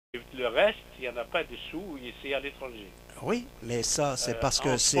le reste, il n'y en a pas de sous ici à l'étranger. Oui, mais ça, c'est parce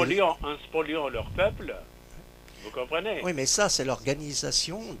que c'est... En spoliant leur peuple, vous comprenez? Oui, mais ça, c'est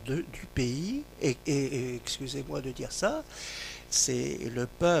l'organisation du pays, et excusez-moi de dire ça, c'est le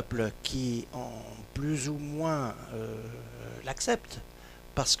peuple qui, en plus ou moins, l'accepte,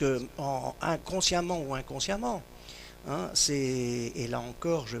 parce que inconsciemment ou inconsciemment, hein, et là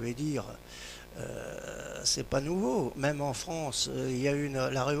encore, je vais dire, c'est pas nouveau. Même en France, il y a eu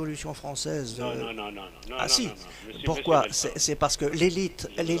la Révolution française. Non, non, non, non, non, non. Ah si. Non, non. Pourquoi? C'est parce que l'élite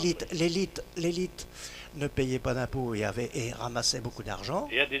ne payait pas d'impôts et ramassait beaucoup d'argent.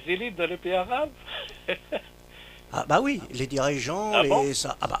 Il y a des élites dans les pays arabes? Ah bah oui, les dirigeants, ah bon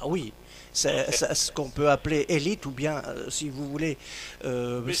ah bah oui. C'est ce qu'on peut appeler élite, ou bien, si vous voulez...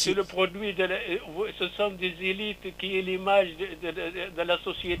 Mais c'est le produit ce sont des élites qui est l'image de la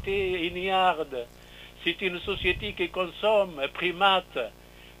société ignarde. C'est une société qui consomme, primate.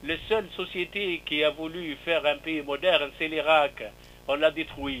 La seule société qui a voulu faire un pays moderne, c'est l'Irak. On l'a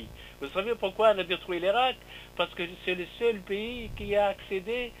détruit. Vous savez pourquoi on a détruit l'Irak? Parce que c'est le seul pays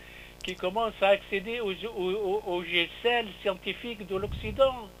qui commence à accéder au gestel scientifique de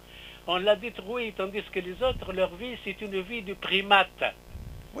l'Occident. On l'a détruit, tandis que les autres, leur vie, c'est une vie de primates.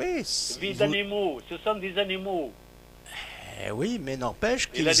 Oui. Vie d'animaux, ce sont des animaux. Oui, mais n'empêche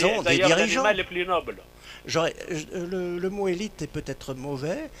qu'ils ont des dirigeants. L'animal le plus noble. Le mot élite est peut-être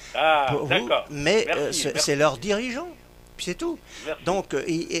mauvais pour vous, mais c'est leur dirigeant. C'est tout. Merci. Donc,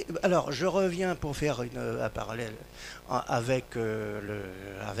 alors, je reviens pour faire un parallèle avec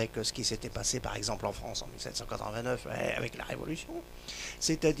ce qui s'était passé, par exemple, en France en 1789, avec la Révolution.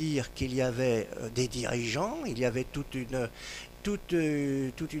 C'est-à-dire qu'il y avait des dirigeants, il y avait toute une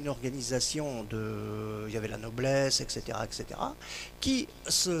organisation il y avait la noblesse, etc.,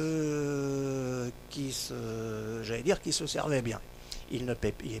 j'allais dire, qui se servait bien. Ils ne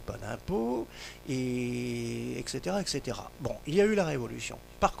payaient pas d'impôts, etc. Bon, il y a eu la Révolution.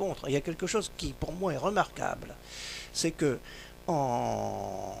 Par contre, il y a quelque chose qui, pour moi, est remarquable. C'est que,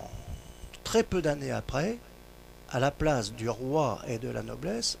 très peu d'années après, à la place du roi et de la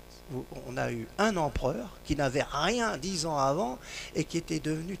noblesse, on a eu un empereur qui n'avait rien 10 ans avant et qui était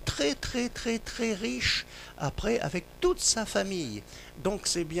devenu très riche après avec toute sa famille. Donc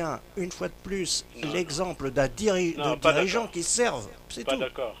c'est bien, une fois de plus, l'exemple d'un dirigeant qui servent. C'est tout. Pas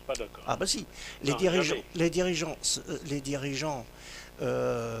d'accord. Ah bah si, les dirigeants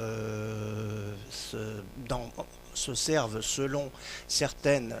se servent selon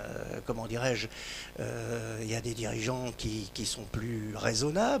certaines, comment dirais-je, il y a des dirigeants qui sont plus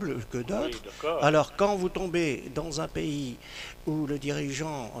raisonnables que d'autres. Oui, alors quand vous tombez dans un pays où le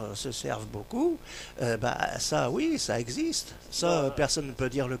dirigeant se serve beaucoup, ça oui, ça existe. Ça, personne ne peut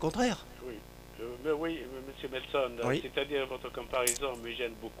dire le contraire. Oui, mais oui, monsieur Melson, oui. C'est-à-dire votre comparaison me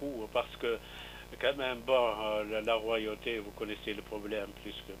gêne beaucoup parce que quand même, la royauté, vous connaissez le problème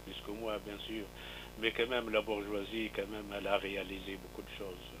plus que moi, bien sûr. Mais quand même, la bourgeoisie, quand même, elle a réalisé beaucoup de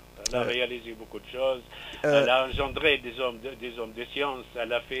choses. Elle a réalisé beaucoup de choses. Elle a engendré des hommes de science.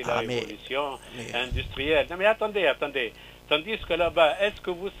 Elle a fait la révolution industrielle. Non, mais attendez. Tandis que là-bas, est-ce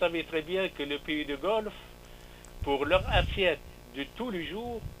que vous savez très bien que le pays de Golfe, pour leur assiette de tous les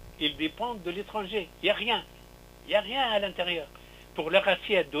jours, ils dépendent de l'étranger. Il n'y a rien. Il n'y a rien à l'intérieur. Pour leur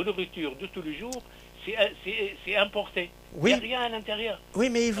assiette de nourriture de tous les jours, c'est importé. Oui. Il n'y a rien à l'intérieur. Oui,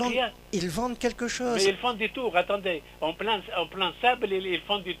 mais ils vendent quelque chose. Mais ils font des tours, attendez. En plein sable, ils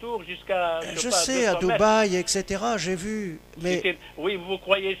font des tours jusqu'à... Je sais, à Dubaï, etc., j'ai vu. Mais... Oui, vous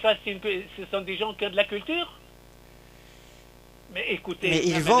croyez ça, ce sont des gens qui ont de la culture? Mais écoutez, mais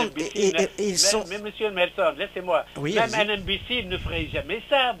ils vendent... Mais monsieur Melson, laissez-moi. Oui, même un imbécile ne ferait jamais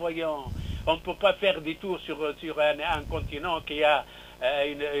ça, voyons. On ne peut pas faire des tours sur un continent qui a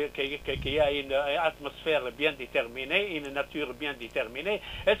une atmosphère bien déterminée, une nature bien déterminée.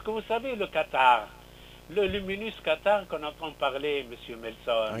 Est-ce que vous savez le Qatar, le lumineux Qatar qu'on entend parler, monsieur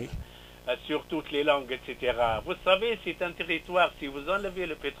Melson, oui. Sur toutes les langues, etc. Vous savez, c'est un territoire, si vous enlevez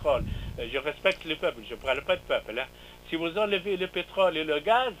le pétrole, je respecte le peuple, je ne parle pas de peuple, hein. Si vous enlevez le pétrole et le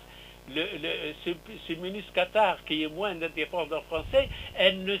gaz, ce ministre Qatar, qui est moins indépendant français,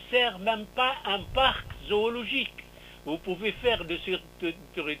 elle ne sert même pas un parc zoologique. Vous pouvez faire de ce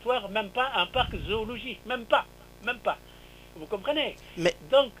territoire même pas un parc zoologique, même pas. Vous comprenez? Mais...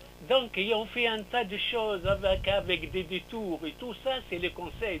 Donc, ils ont fait un tas de choses avec des détours et tout ça, c'est les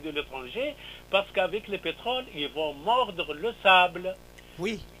conseils de l'étranger, parce qu'avec le pétrole, ils vont mordre le sable.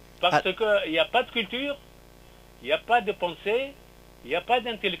 Oui. Parce qu'il n'y a pas de culture, il n'y a pas de pensée, il n'y a pas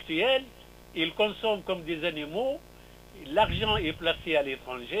d'intellectuel, ils consomment comme des animaux, l'argent est placé à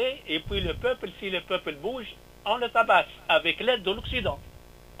l'étranger, et puis le peuple, si le peuple bouge, on le tabasse avec l'aide de l'Occident.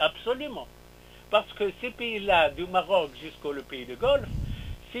 absolument. Parce que ces pays-là, du Maroc jusqu'au pays de Golfe,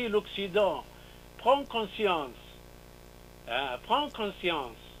 si l'Occident prend conscience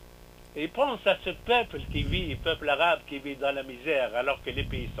et pense à ce peuple qui vit, peuple arabe qui vit dans la misère alors que les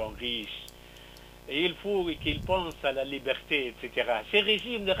pays sont riches, et il faut qu'il pense à la liberté, etc. Ces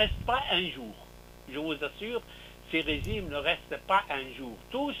régimes ne restent pas un jour. Je vous assure, ces régimes ne restent pas un jour.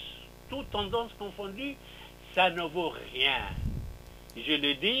 Toutes tendances confondues, ça ne vaut rien. Je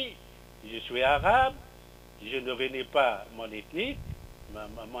le dis, je suis arabe, je ne renie pas mon ethnie,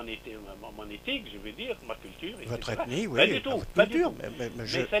 mon éthique, je veux dire, ma culture, etc. Votre ethnie, oui. Pas du tout, pas du tout. Mais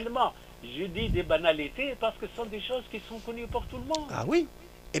seulement, je dis des banalités parce que ce sont des choses qui sont connues par tout le monde. Ah oui.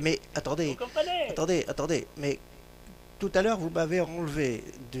 Mais attendez, attendez, mais tout à l'heure vous m'avez enlevé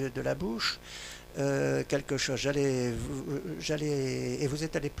de la bouche quelque chose. Et vous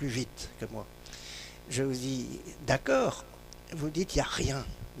êtes allé plus vite que moi. Je vous dis, d'accord, vous dites il n'y a rien.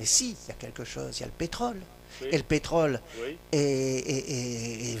 Mais si, il y a quelque chose, il y a le pétrole. Oui. Et le pétrole Oui.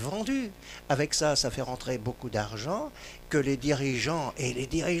 est vendu. Avec ça, ça fait rentrer beaucoup d'argent que les dirigeants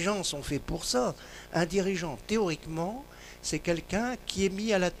sont faits pour ça. Un dirigeant, théoriquement, c'est quelqu'un qui est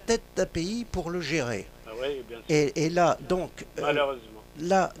mis à la tête d'un pays pour le gérer. Ah oui, bien sûr. Et là, donc, malheureusement.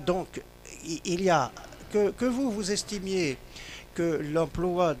 Il y a que vous estimiez que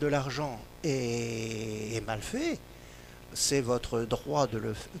l'emploi de l'argent est mal fait. C'est votre droit de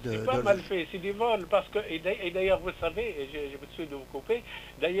le... C'est pas mal fait, c'est du vol, parce que, et d'ailleurs, vous savez, je me suis de vous couper,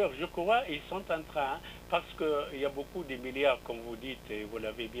 d'ailleurs, je crois, ils sont en train, parce qu'il y a beaucoup de milliards, comme vous dites, et vous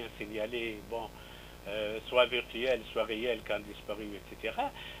l'avez bien signalé, bon, soit virtuels, soit réels, qui ont disparu, etc.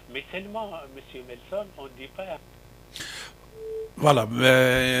 Mais seulement, M. Melson, on ne dit pas... Voilà,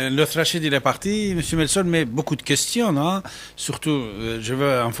 le Rachid il est parti, M. Melson, mais beaucoup de questions, hein? Surtout, je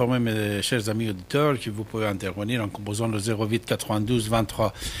veux informer mes chers amis auditeurs que vous pouvez intervenir en composant le 08 92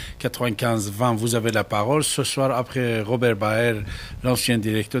 23 95 20. Vous avez la parole. Ce soir, après Robert Baer, l'ancien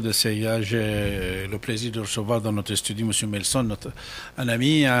directeur de CIA, j'ai le plaisir de recevoir dans notre studio M. Melson, un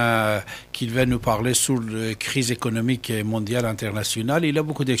ami qui va nous parler sur la crise économique mondiale internationale. Il a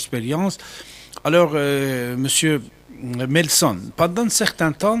beaucoup d'expérience. Alors, Monsieur Melson, pendant un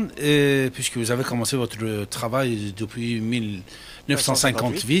certain temps, puisque vous avez commencé votre travail depuis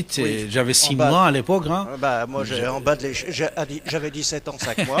 1958, et j'avais 6 mois à l'époque. Hein. Moi, j'avais 17 ans,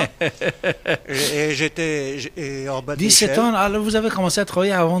 5 mois. Et j'étais en bas de 17 ans, alors vous avez commencé à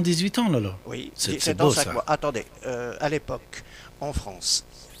travailler avant 18 ans, là. Oui, 17 ans, 5 mois. Attendez, à l'époque, en France,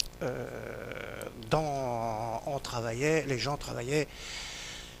 les gens travaillaient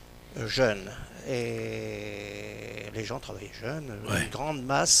jeunes. Et les gens travaillaient jeunes, une grande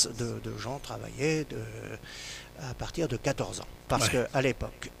masse de gens travaillaient à partir de 14 ans. Parce qu'à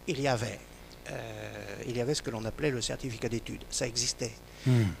l'époque, il y avait ce que l'on appelait le certificat d'études. Ça existait.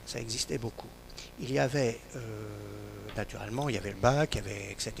 Ça existait beaucoup. Il y avait, naturellement, il y avait le bac,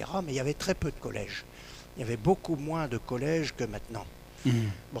 etc. Mais il y avait très peu de collèges. Il y avait beaucoup moins de collèges que maintenant.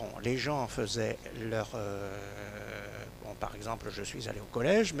 Bon, les gens faisaient leur... par exemple, je suis allé au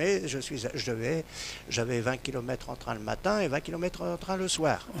collège, mais j'avais 20 km en train le matin et 20 km en train le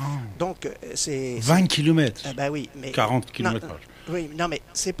soir. Donc, c'est... 20 km oui, mais... 40 km. Oui, non, mais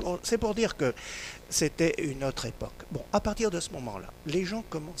c'est pour dire que c'était une autre époque. Bon, à partir de ce moment-là, les gens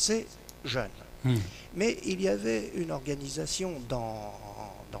commençaient jeunes. Mais il y avait une organisation dans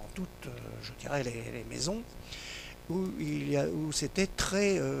toutes, je dirais, les maisons, où c'était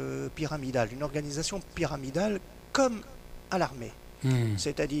très pyramidal, une organisation pyramidale comme à l'armée.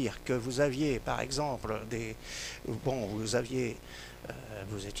 C'est-à-dire que vous aviez, par exemple,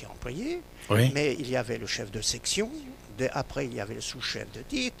 vous étiez employé, mais il y avait le chef de section, après il y avait le sous-chef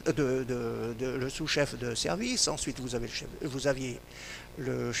le sous-chef de service, ensuite vous aviez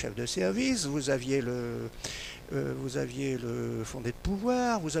le chef de service, vous aviez le fondé de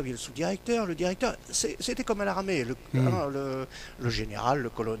pouvoir, vous aviez le sous-directeur, le directeur. C'était comme à l'armée, le général, le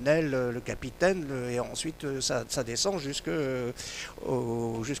colonel, le capitaine, et ensuite ça descend jusqu'au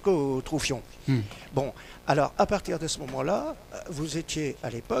troufion. Bon, alors à partir de ce moment-là, à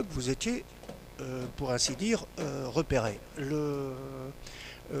l'époque, vous étiez, pour ainsi dire, repéré.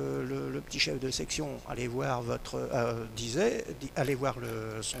 Le petit chef de section allait voir allait voir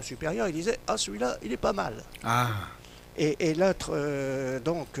son supérieur, il disait celui-là il est pas mal. Et l'autre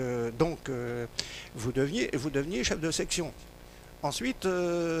vous deveniez chef de section. Ensuite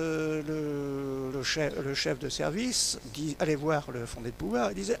le chef de service allait voir le fondé de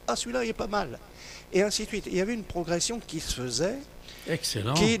pouvoir, il disait celui-là il est pas mal, et ainsi de suite. Il y avait une progression qui se faisait.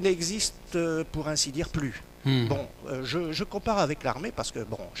 Excellent. Qui n'existe pour ainsi dire plus. Bon, je compare avec l'armée parce que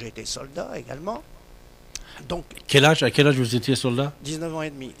j'ai été soldat également. Donc, À quel âge vous étiez soldat? 19 ans et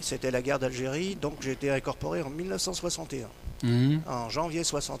demi. C'était la guerre d'Algérie, donc j'ai été incorporé en 1961. Mhm. En janvier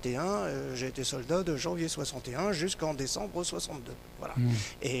 61, j'ai été soldat de janvier 61 jusqu'en décembre 62. Voilà. Mhm.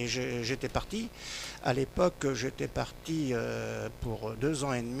 Et j'étais parti, à l'époque, j'étais parti pour 2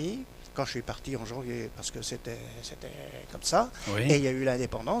 ans et demi, quand je suis parti en janvier, parce que c'était comme ça. Oui. Et il y a eu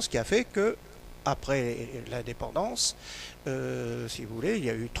l'indépendance qui a fait que, après l'indépendance, si vous voulez, il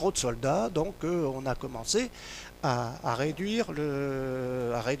y a eu trop de soldats, donc on a commencé à réduire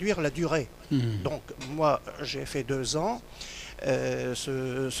la durée. Mhm. Donc moi, j'ai fait 2 ans.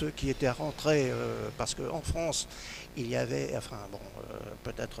 Ceux qui étaient rentrés, parce qu'en France, il y avait, enfin bon,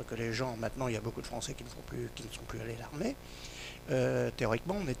 peut-être que les gens, maintenant il y a beaucoup de Français qui ne sont plus allés à l'armée.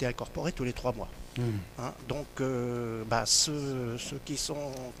 Théoriquement, on était incorporés tous les 3 mois. Mhm. Hein, donc, ceux qui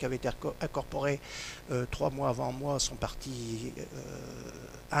avaient été incorporés 3 mois avant moi sont partis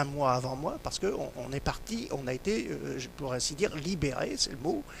 1 mois avant moi, parce qu'on est parti, on a été, pour ainsi dire, libérés, c'est le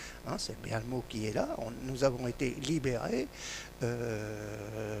mot, hein, c'est bien le mot qui est là. Nous avons été libérés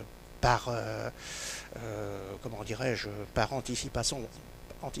par, comment dirais-je, par anticipation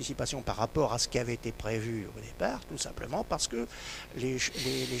par rapport à ce qui avait été prévu au départ, tout simplement parce que les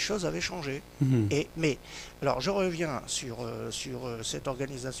choses avaient changé. Mhm. Mais, alors je reviens sur cette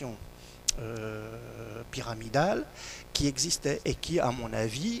organisation pyramidale qui existait et qui, à mon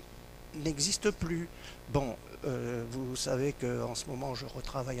avis, n'existe plus. Bon, vous savez qu'en ce moment, je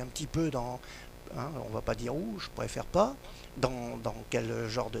retravaille un petit peu dans, hein, on va pas dire où, je préfère pas, dans quel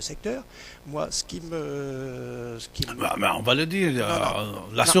genre de secteur. Moi, ce qui me... On va le dire, Non.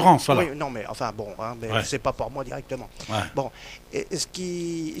 l'assurance, voilà. Oui, non, mais enfin bon, hein, mais Ouais. c'est pas pour moi directement. Ouais. Bon, et ce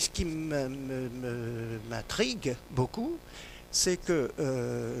qui m'intrigue beaucoup, c'est que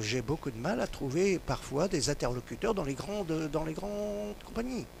j'ai beaucoup de mal à trouver parfois des interlocuteurs dans les grandes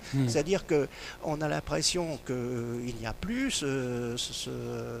compagnies. Mhm. C'est-à-dire que on a l'impression qu'il n'y a plus,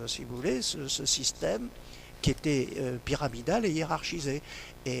 si vous voulez, ce système qui était pyramidal et hiérarchisé.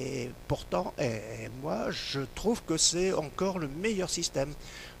 Et pourtant, moi, je trouve que c'est encore le meilleur système.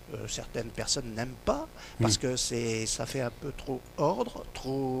 Certaines personnes n'aiment pas parce que ça fait un peu trop ordre,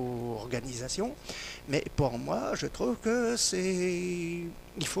 trop organisation. Mais pour moi, je trouve que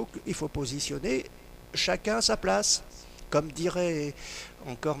il faut positionner chacun à sa place. Comme dirait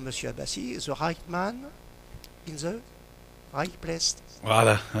encore Monsieur Abbasi, the right man in the right place.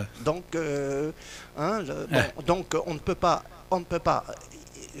 Voilà. Donc, donc on ne peut pas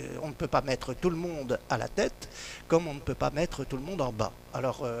mettre tout le monde à la tête, comme on ne peut pas mettre tout le monde en bas.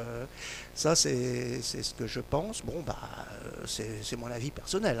 Alors, ça, c'est ce que je pense. Bon, c'est mon avis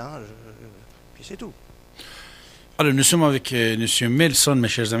personnel, hein, puis c'est tout. Alors, nous sommes avec Monsieur Melson, mes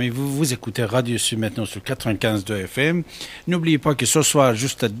chers amis. Vous écoutez Radio Sud maintenant sur 95.2 FM. N'oubliez pas que ce soir,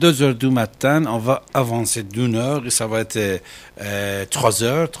 juste à 2h du matin, on va avancer d'une heure et ça va être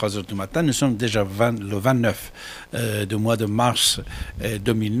 3h du matin. Nous sommes déjà le 29 du mois de mars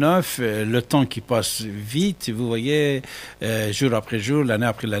 2009. Le temps qui passe vite, vous voyez, jour après jour, l'année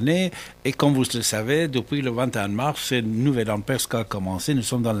après l'année. Et comme vous le savez, depuis le 21 mars, c'est le nouvel an perse qui a commencé. Nous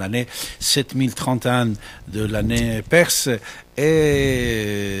sommes dans l'année 7031 de l'année perse.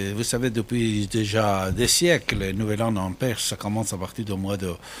 Et vous savez, depuis déjà des siècles, le nouvel an en perse, ça commence à partir du mois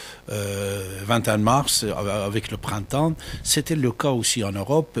de 21 mars, avec le printemps. C'était le cas aussi en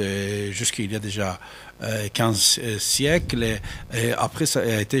Europe, jusqu'il y a déjà 15 siècles, et après ça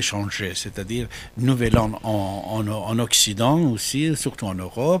a été changé, c'est-à-dire nouvel an en Occident aussi, surtout en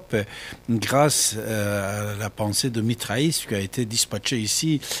Europe, grâce à la pensée de Mitraïs qui a été dispatché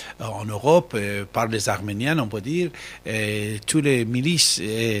ici en Europe par les Arméniens, on peut dire, et tous les milices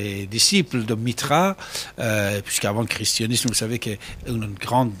et disciples de Mitra, puisqu'avant le christianisme, vous savez qu'un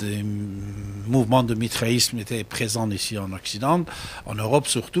grand mouvement de mitraïsme était présent ici en Occident, en Europe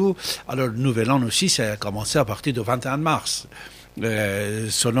surtout. Alors le nouvel an aussi, ça a commencé à partir du 21 mars.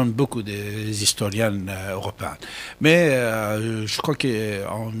 Selon beaucoup des historiens européens. Mais je crois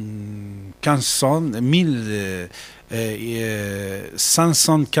qu'en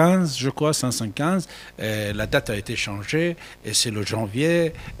 1515, je crois, 515, la date a été changée et c'est le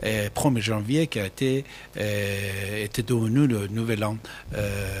 1er janvier qui a été devenu le nouvel an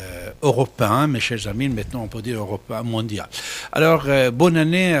européen, mes chers amis, maintenant on peut dire européen, mondial. Alors, bonne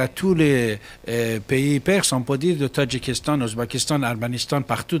année à tous les pays perses, on peut dire, de Tadjikistan, Ouzbékistan, Arménistan,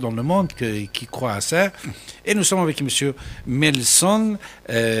 partout dans le monde qui croient à ça. Et nous sommes avec Monsieur Melson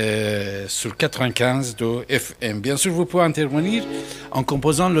sur 95 de FM. Bien sûr, vous pouvez intervenir en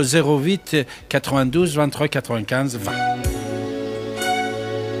composant le 08 92 23 95 20.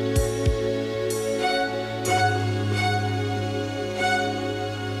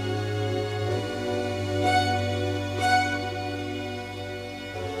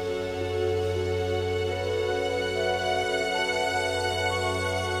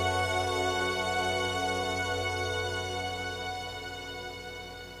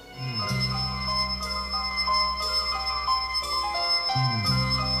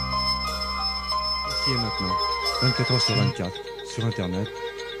 Ici et maintenant, 24 heures sur 24, sur Internet,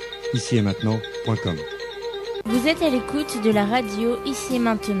 ici et maintenant.com. Vous êtes à l'écoute de la radio Ici et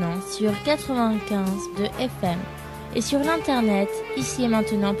Maintenant sur 95 de FM et sur l'internet ici et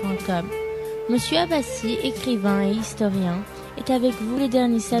maintenant.com. Monsieur Abbasi, écrivain et historien, est avec vous les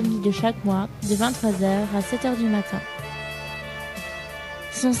derniers samedis de chaque mois de 23h à 7h du matin.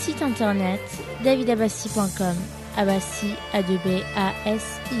 Son site internet davidabbasi.com. Abbasi,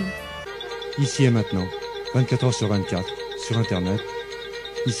 A2B-A-S-I. Ici et maintenant, 24 heures sur 24, sur Internet,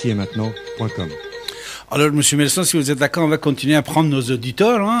 ici et maintenant.com. Alors, Monsieur Melson, si vous êtes d'accord, on va continuer à prendre nos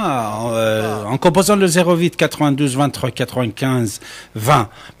auditeurs en composant le 08 92 23 95 20.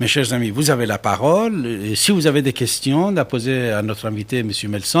 Mes chers amis, vous avez la parole. Et si vous avez des questions à poser à notre invité, Monsieur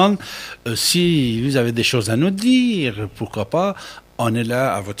Melson, si vous avez des choses à nous dire, pourquoi pas, on est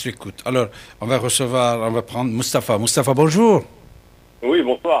là à votre écoute. Alors, on va prendre Moustapha. Moustapha, bonjour. Oui,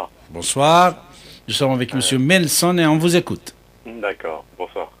 bonsoir. Bonsoir. Nous sommes avec Monsieur Melson et on vous écoute. D'accord,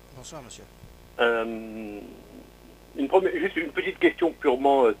 bonsoir. Bonsoir, monsieur. Juste une petite question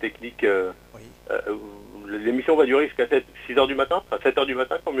purement technique. Oui. L'émission va durer jusqu'à 6 heures du matin, enfin 7 heures du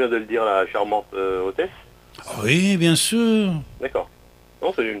matin, comme vient de le dire la charmante hôtesse. Oui, bien sûr. D'accord.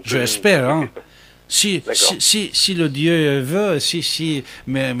 Je l'espère, hein. Si le Dieu veut,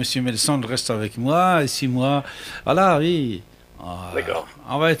 mais Monsieur Melson reste avec moi, et si moi, voilà, oui. D'accord.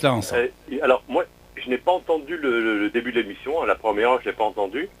 On va être là ensemble. Alors, moi, je n'ai pas entendu le début de l'émission, la première, je ne l'ai pas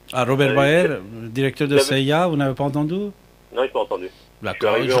entendu. Ah, Robert Baer, directeur de CIA, vous n'avez pas entendu? Non, je n'ai pas entendu.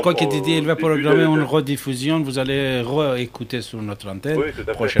 D'accord. Je crois qu'il était dit, il va programmer une rediffusion, vous allez réécouter sur notre antenne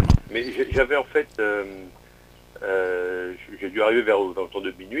prochainement. Mais j'avais en fait, j'ai dû arriver autour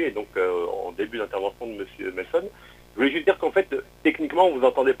de minuit, et donc en début d'intervention de Monsieur Melson, je voulais juste dire qu'en fait, techniquement, vous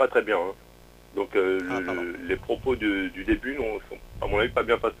n'entendez pas très bien. Hein. Donc les propos du début sont, à mon avis, pas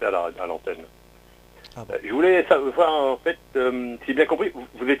bien passés à l'antenne. Ah bon. Je voulais savoir, en fait, si bien compris,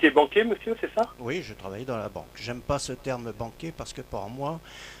 vous étiez banquier, monsieur, c'est ça? Oui, je travaillais dans la banque. J'aime pas ce terme banquier parce que pour moi,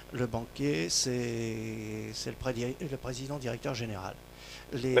 le banquier, c'est le président directeur général.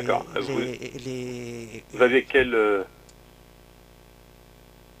 D'accord. Vous avez quel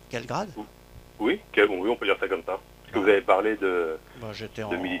grade? Oui, oui, on peut dire ça comme ça. Parce que vous avez parlé de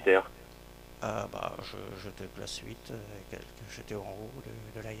militaire. Ah bah, j'étais classe 8, j'étais en haut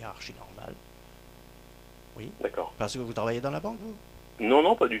de la hiérarchie normale. Oui. D'accord. Parce que vous travaillez dans la banque, vous? Non,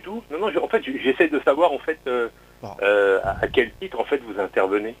 non, pas du tout. Non, en fait, j'essaie de savoir, en fait, à quel titre, en fait, vous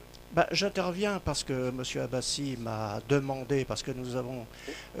intervenez. Bah, j'interviens parce que Monsieur Abbasi m'a demandé, parce que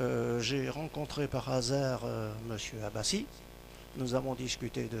j'ai rencontré par hasard Monsieur Abbasi. Nous avons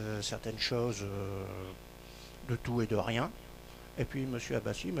discuté de certaines choses, de tout et de rien. Et puis Monsieur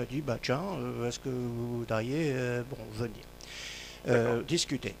Abbasi m'a dit, bah tiens, est-ce que vous voudriez venir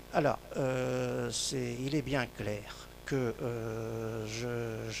discuter. Alors, il est bien clair que je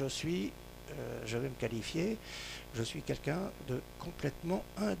vais me qualifier, je suis quelqu'un de complètement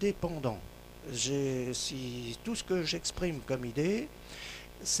indépendant. Tout ce que j'exprime comme idée,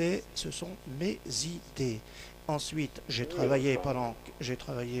 ce sont mes idées. Ensuite, j'ai travaillé, je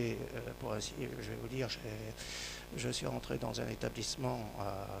vais vous dire, je suis rentré dans un établissement,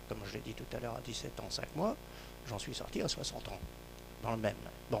 comme je l'ai dit tout à l'heure, à 17 ans, 5 mois, j'en suis sorti à 60 ans, dans le même.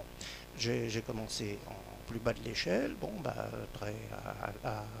 Bon, j'ai commencé en plus bas de l'échelle,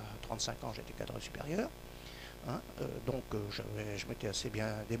 à 35 ans, j'étais cadre supérieur, hein, donc je m'étais assez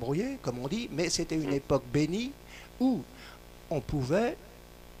bien débrouillé, comme on dit, mais c'était une époque bénie où on pouvait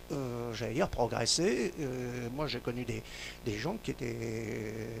progresser. Moi, j'ai connu des gens qui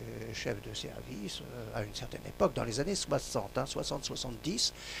étaient chefs de service à une certaine époque, dans les années 60,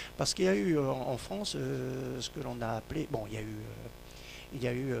 60-70, parce qu'il y a eu en France ce que l'on a appelé, il y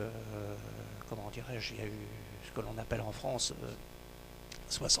a eu ce que l'on appelle en France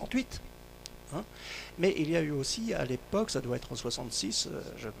 68. Hein, mais il y a eu aussi à l'époque, ça doit être en 66,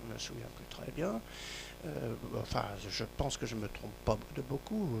 je me souviens plus très bien, je pense que je ne me trompe pas de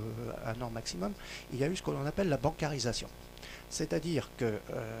beaucoup, un an maximum, il y a eu ce que l'on appelle la bancarisation. C'est-à-dire que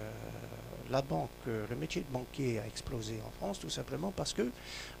le métier de banquier a explosé en France tout simplement parce que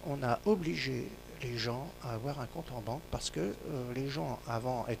on a obligé les gens à avoir un compte en banque, parce que les gens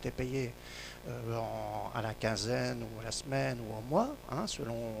avant étaient payés à la quinzaine ou à la semaine ou au mois, hein,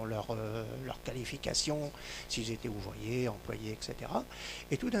 selon leur qualification, s'ils étaient ouvriers, employés, etc.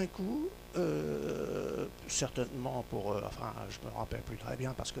 Et tout d'un coup, certainement je me rappelle plus très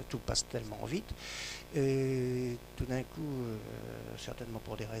bien parce que tout passe tellement vite, et tout d'un coup, certainement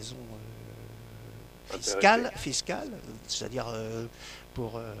pour des raisons fiscales, c'est-à-dire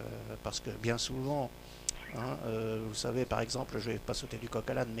parce que bien souvent, hein. Vous savez, par exemple, je ne vais pas sauter du coq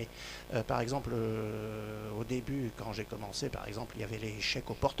à l'âne, mais par exemple, au début, quand j'ai commencé, par exemple, il y avait les chèques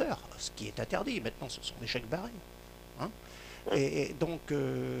aux porteurs, ce qui est interdit. Maintenant, ce sont des chèques barrés. Hein. Et donc,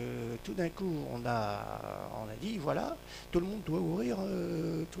 tout d'un coup, on a dit, voilà, tout le monde doit ouvrir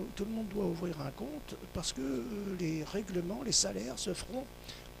un compte parce que les règlements, les salaires se feront.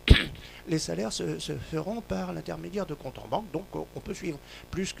 Les salaires se feront par l'intermédiaire de comptes en banque, donc on peut suivre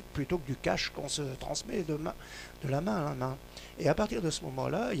plutôt que du cash qu'on se transmet de la main à la main. Et à partir de ce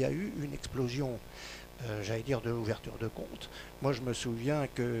moment-là, il y a eu une explosion, j'allais dire, de l'ouverture de comptes. Moi, je me souviens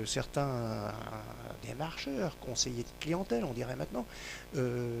que certains démarcheurs, conseillers de clientèle, on dirait maintenant,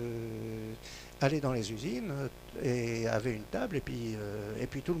 allaient dans les usines et avaient une table et puis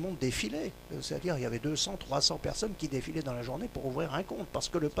tout le monde défilait. C'est-à-dire il y avait 200, 300 personnes qui défilaient dans la journée pour ouvrir un compte parce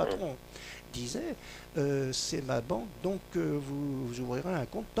que le patron disait c'est ma banque, donc vous ouvrirez un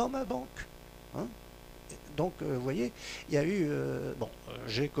compte dans ma banque. Hein. Donc, vous voyez, il y a eu...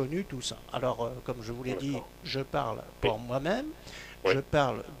 j'ai connu tout ça. Alors, comme je vous l'ai dit, je parle pour moi-même, je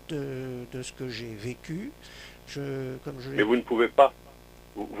parle de ce que j'ai vécu. Mais vous ne pouvez pas.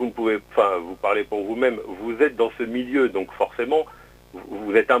 Vous ne pouvez... Enfin, vous parlez pour vous-même. Vous êtes dans ce milieu, donc forcément,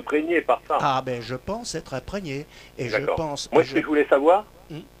 vous êtes imprégné par ça. Ah, ben, je pense être imprégné. Et je pense... Moi, ce que je voulais savoir,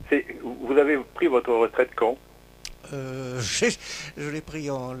 c'est... Vous avez pris votre retraite quand Je l'ai pris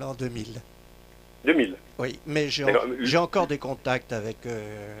en l'an 2000. 2000. Oui, mais j'ai encore des contacts avec,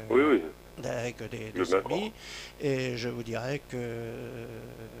 avec des amis, et je vous dirais que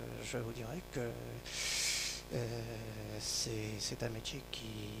c'est un métier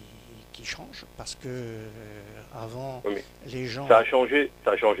qui change parce que avant les gens. Ça a changé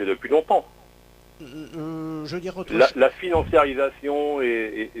depuis longtemps. Je dirais autre chose. La financiarisation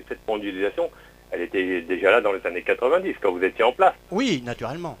et cette mondialisation, elle était déjà là dans les années 90 quand vous étiez en place. Oui,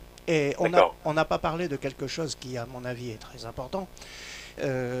 naturellement. Et on n'a pas parlé de quelque chose qui, à mon avis, est très important.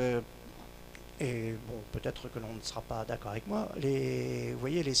 Et bon, peut-être que l'on ne sera pas d'accord avec moi. Vous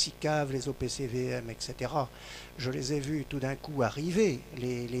voyez, les SICAV, les OPCVM, etc., je les ai vus tout d'un coup arriver,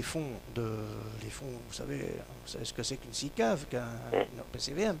 les fonds, vous savez ce que c'est qu'une SICAV, qu'un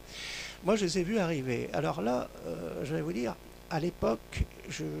OPCVM. Moi, je les ai vus arriver. Alors là, je vais vous dire, à l'époque,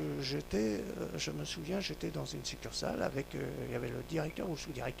 je me souviens, j'étais dans une succursale avec, il y avait le directeur ou le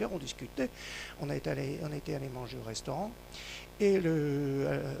sous-directeur, on discutait, on était allé manger au restaurant, et à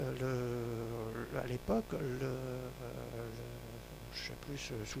l'époque, je sais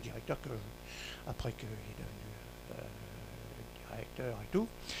plus, sous-directeur, après qu'il est devenu directeur et tout,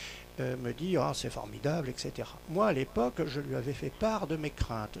 me dit « Ah, c'est formidable, etc. » Moi, à l'époque, je lui avais fait part de mes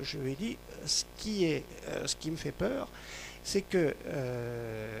craintes. Je lui ai dit « Ce qui me fait peur, c'est que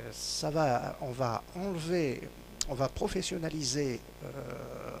on va enlever, on va professionnaliser,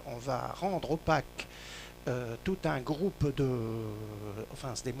 on va rendre opaque tout un groupe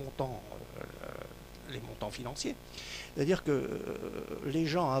c'est des montants, les montants financiers. C'est-à-dire que les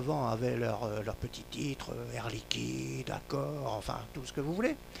gens avant avaient leur petit titre, Air Liquide, Accor, enfin tout ce que vous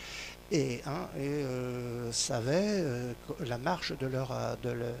voulez, et savaient la marche de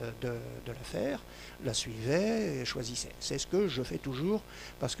l'affaire, la suivaient et choisissaient. C'est ce que je fais toujours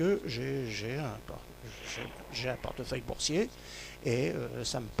parce que j'ai un portefeuille boursier et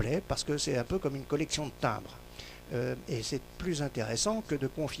ça me plaît parce que c'est un peu comme une collection de timbres. Et c'est plus intéressant que de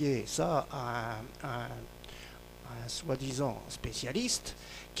confier ça à un soi-disant spécialiste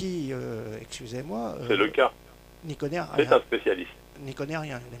qui, excusez-moi... c'est le cas. N'y connaît rien. C'est un spécialiste. N'y connaît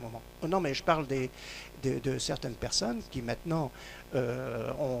rien des moments. Non, mais je parle de certaines personnes qui maintenant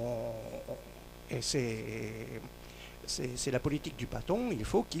et c'est la politique du patron, il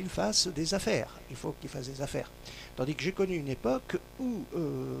faut qu'il fasse des affaires. Tandis que j'ai connu une époque où,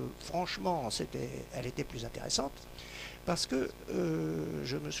 franchement, elle était plus intéressante, parce que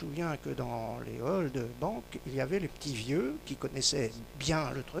je me souviens que dans les halls de banque, il y avait les petits vieux qui connaissaient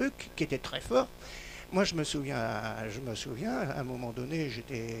bien le truc, qui étaient très forts. Moi, je me souviens, à un moment donné,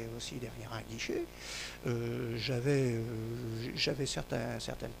 j'étais aussi derrière un guichet. J'avais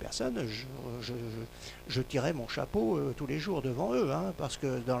certaines personnes, je tirais mon chapeau tous les jours devant eux, hein, parce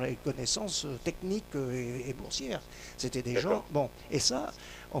que dans les connaissances techniques et boursières, c'était des gens... Bon, et ça,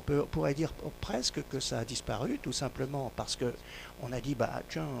 on pourrait dire presque que ça a disparu, tout simplement parce que on a dit, bah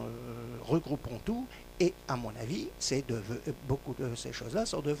tiens, regroupons tout, et à mon avis, beaucoup de ces choses-là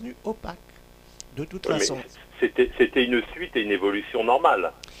sont devenues opaques. De toute façon. C'était une suite et une évolution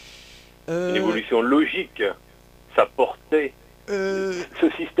normale. Une évolution logique. Ça portait ce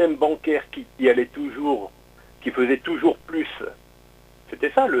système bancaire qui allait toujours, qui faisait toujours plus.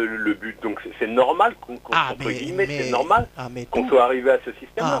 C'était ça le but. Donc c'est normal c'est normal qu'on soit arrivé à ce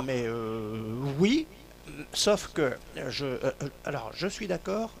système-là. Ah mais oui, sauf que, alors je suis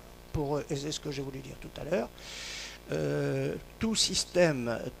d'accord, et c'est ce que j'ai voulu dire tout à l'heure, tout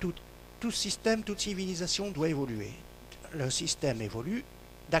système, toute civilisation doit évoluer. Le système évolue,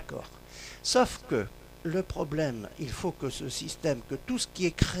 d'accord. Sauf que le problème, il faut que ce système, que tout ce qui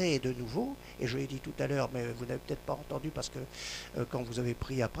est créé de nouveau, et je l'ai dit tout à l'heure, mais vous n'avez peut-être pas entendu parce que quand vous avez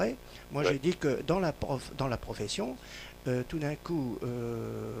pris après, moi j'ai dit que dans la profession, tout d'un coup,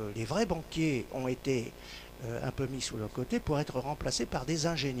 les vrais banquiers ont été un peu mis sous le côté pour être remplacés par des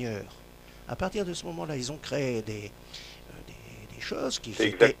ingénieurs. À partir de ce moment-là, ils ont créé des choses qui... C'est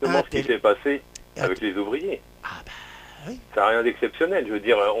exactement ce qui s'est passé avec les ouvriers. Ah ben oui. Ça n'a rien d'exceptionnel. Je veux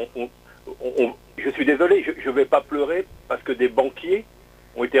dire, je suis désolé, je ne vais pas pleurer parce que des banquiers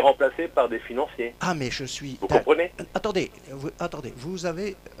ont été remplacés par des financiers. Ah mais je suis... Vous comprenez? Attendez, vous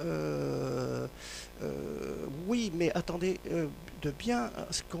avez... oui, mais attendez,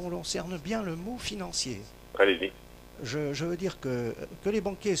 qu'on cerne bien le mot financier. Allez-y. Je veux dire que les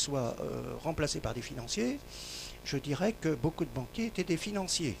banquiers soient remplacés par des financiers, je dirais que beaucoup de banquiers étaient des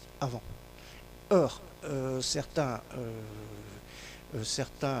financiers avant. Or, certains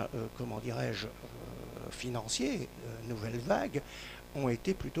comment dirais-je, financiers, nouvelle vague, ont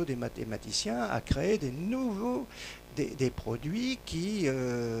été plutôt des mathématiciens à créer des nouveaux, des produits qui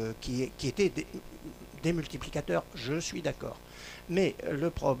étaient des multiplicateurs, je suis d'accord. Mais le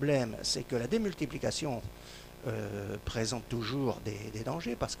problème, c'est que la démultiplication présente toujours des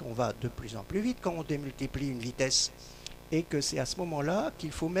dangers parce qu'on va de plus en plus vite quand on démultiplie une vitesse. Et que c'est à ce moment-là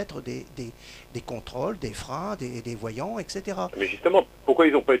qu'il faut mettre des contrôles, des freins, des voyants, etc. Mais justement, pourquoi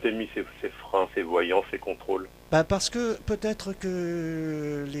ils n'ont pas été mis ces freins, ces voyants, ces contrôles? Ben parce que peut-être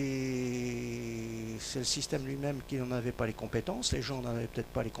que c'est le système lui-même qui n'en avait pas les compétences, les gens n'en avaient peut-être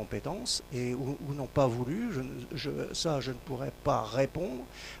pas les compétences, ou n'ont pas voulu, ça je ne pourrais pas répondre.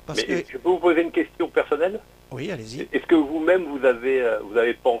 Parce que... Je peux vous poser une question personnelle? Oui, allez-y. Est-ce que vous-même vous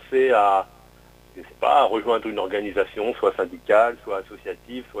avez pensé à... je sais pas, à rejoindre une organisation, soit syndicale, soit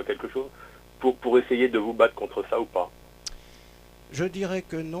associative, soit quelque chose, pour essayer de vous battre contre ça ou pas? Je dirais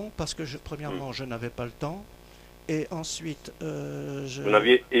que non, parce que premièrement, je n'avais pas le temps, et ensuite,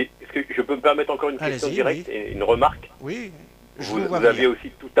 est-ce que je peux me permettre encore une question directe et une remarque? Oui. Vous aviez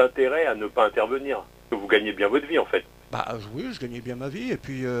aussi tout intérêt à ne pas intervenir, parce que vous gagnez bien votre vie en fait. Bah oui, je gagnais bien ma vie, et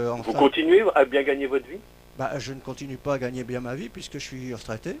puis... enfin, vous continuez à bien gagner votre vie? Bah je ne continue pas à gagner bien ma vie, puisque je suis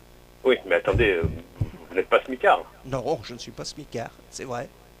retraité. Oui, mais attendez, vous n'êtes pas smicard. Non, je ne suis pas smicard, c'est vrai.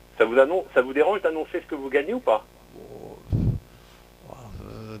 Ça vous dérange d'annoncer ce que vous gagnez ou pas?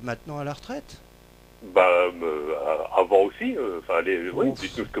 Maintenant à la retraite? Avant aussi, oui,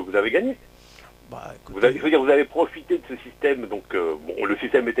 dites-nous ce que vous avez gagné. Bah, écoutez, vous avez profité de ce système, donc le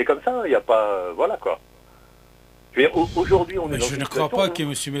système était comme ça, il n'y a pas... voilà quoi. Je veux dire, aujourd'hui, on est dans je une ne crois pas que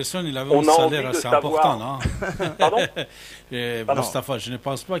M. Melson il avait on un a salaire envie de assez savoir. important. Hein. Pardon? Moustapha, je ne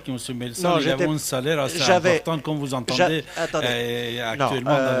pense pas que M. Melson il avait un salaire assez important comme vous entendez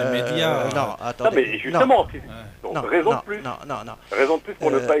actuellement dans les médias. Non, attendez. Non, mais justement, raison de plus. Non. Raison de plus pour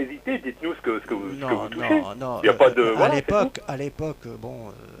ne pas hésiter, dites-nous ce que vous touchez. Non. Il n'y a pas de... à l'époque,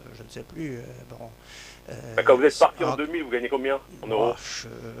 bon, je ne sais plus, quand vous êtes parti en 2000, vous gagnez combien en euros?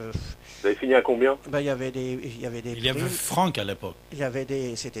 Vous avez fini à combien? Il y avait francs à l'époque.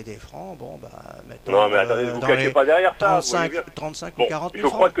 C'était des francs, bon, maintenant... Non, mais attendez, vous ne cachez pas derrière ça. 35 ou 40 000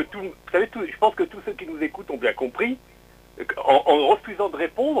 francs. Crois que je pense que tous ceux qui nous écoutent ont bien compris. En refusant de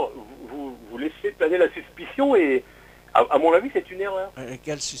répondre, vous laissez planer la suspicion et, à mon avis, c'est une erreur.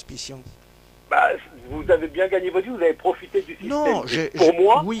 Quelle suspicion? Vous avez bien gagné votre vie, vous avez profité du système. Non,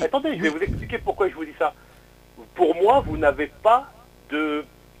 attendez, je vais vous expliquer pourquoi je vous dis ça. Pour moi, vous n'avez pas de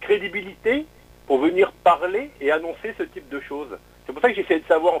crédibilité pour venir parler et annoncer ce type de choses. C'est pour ça que j'essayais de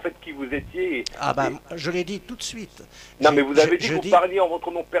savoir en fait qui vous étiez. Je l'ai dit tout de suite. Non, mais vous avez dit que vous parliez en votre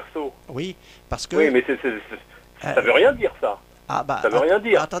nom perso. Oui, parce que... Oui, mais ça veut rien dire ça. Ça veut rien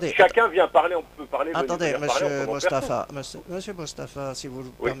dire. Attendez, chacun vient parler, on peut parler. Attendez, monsieur Moustapha, si vous le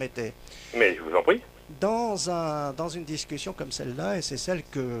permettez. Mais je vous en prie. Dans une discussion comme celle-là, et c'est celle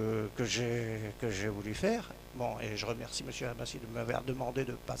que j'ai voulu faire, bon, et je remercie monsieur Abbasi de m'avoir demandé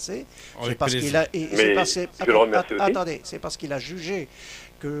de passer, c'est parce qu'il a... Attendez, c'est parce qu'il a jugé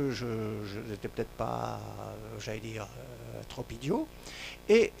que je n'étais peut-être pas, j'allais dire, trop idiot.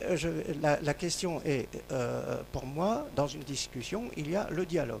 Et la question est, pour moi, dans une discussion, il y a le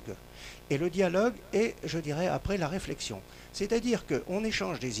dialogue. Et le dialogue est, je dirais, après la réflexion. C'est-à-dire qu'on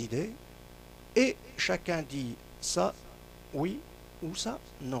échange des idées et chacun dit ça, oui, ou ça,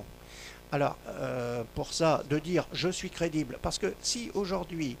 non. Alors, pour ça, de dire je suis crédible, parce que si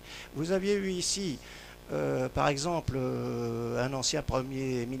aujourd'hui vous aviez eu ici par exemple, un ancien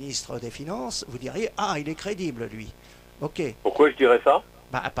Premier ministre des Finances, vous diriez « Ah, il est crédible, lui ». Ok. Pourquoi je dirais ça?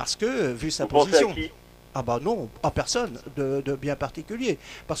 Bah, parce que, vu sa Vous pensez position... à qui? Ah bah non, à personne de bien particulier.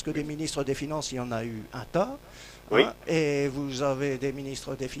 Parce que des ministres des Finances, il y en a eu un tas. Oui. Et vous avez des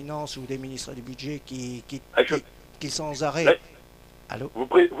ministres des Finances ou des ministres du Budget qui sans arrêt... Là, Allô?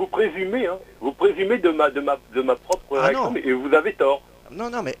 vous présumez, hein, vous présumez de ma propre réaction, et vous avez tort. Non,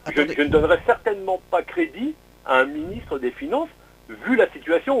 mais Je attendez. ne donnerai certainement pas crédit à un ministre des Finances, vu la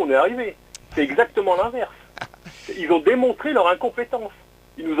situation où on est arrivé. C'est exactement l'inverse. Ils ont démontré leur incompétence.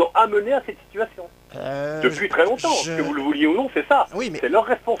 Ils nous ont amenés à cette situation. Depuis très longtemps. Que vous le vouliez ou non, c'est ça. Oui, mais c'est leur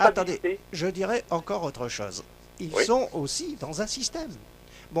responsabilité. Attendez, je dirais encore autre chose. Ils sont aussi dans un système.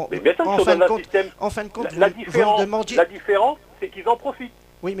 Bon, mais bien sûr, en qu'ils sont fin dans de un compte, système. en fin de compte, La vous me différence, demandiez... la différence, c'est qu'ils en profitent.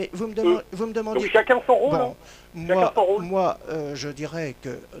 Oui, mais vous me demandiez... Donc chacun son rôle. Bon, hein. Chacun son rôle. moi je dirais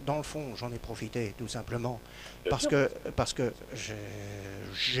que, dans le fond, j'en ai profité, tout simplement, parce que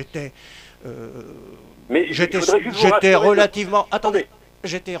j'étais... Mais j'étais relativement... Attendez.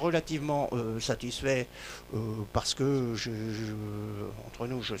 J'étais relativement satisfait parce que, entre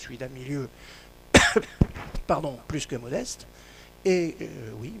nous, je suis d'un milieu, pardon, plus que modeste. Et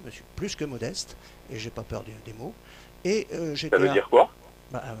oui, monsieur, plus que modeste. Et j'ai pas peur des mots. Et ça veut dire quoi?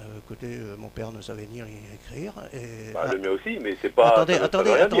 Bah, écoutez, mon père ne savait lire ni écrire. Et, le mien aussi, mais c'est pas... Attendez.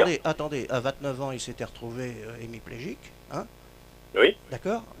 À 29 ans, il s'était retrouvé hémiplégique. Hein? Oui.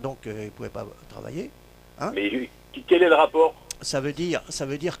 D'accord? Donc, il ne pouvait pas travailler. Hein? Mais quel est le rapport? Ça veut dire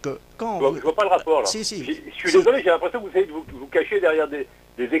que quand... Je vois pas le rapport, là. Si. Je suis désolé, j'ai l'impression que vous essayez de vous cacher derrière des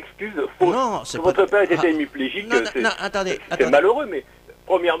excuses fausses. Non, c'est que pas... votre père était hémiplégique, c'est malheureux, mais...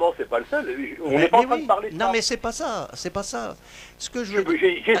 Premièrement, c'est pas le seul. On n'est pas en train de parler de ça. Non, mais c'est pas ça. Ce que je veux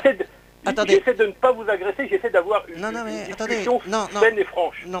dire... J'essaie de ne pas vous agresser, j'essaie d'avoir une discussion saine et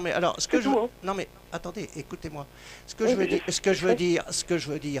franche. Non, mais alors, non, mais attendez, écoutez-moi. Ce que je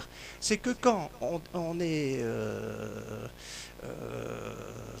veux dire, c'est que quand on est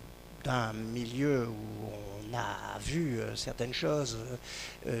d'un milieu où on a vu certaines choses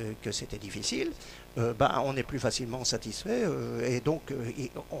que c'était difficile, on est plus facilement satisfait et donc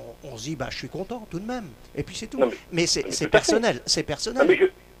on se dit je suis content tout de même. Et puis c'est tout. Mais c'est personnel, c'est personnel.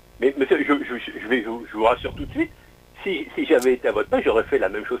 Mais monsieur, je vous rassure tout de suite, si j'avais été à votre place, j'aurais fait la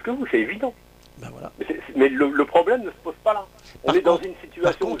même chose que vous, c'est évident. Voilà. Mais le problème ne se pose pas là. On est dans une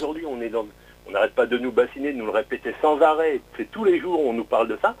situation aujourd'hui, on n'arrête pas de nous bassiner, de nous le répéter sans arrêt, c'est tous les jours on nous parle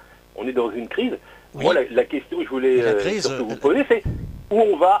de ça, on est dans une crise. Oui. Moi, la question que je voulais surtout vous poser, c'est où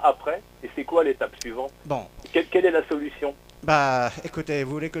on va après et c'est quoi l'étape suivante? Bon. Quelle est la solution? Écoutez,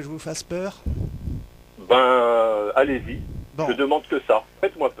 vous voulez que je vous fasse peur? Allez-y. Bon. Je demande que ça.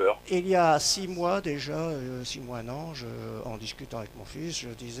 Faites-moi peur. Il y a 6 mois déjà, 6 mois, un an, en discutant avec mon fils, je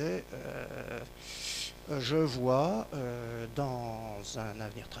disais, je vois dans un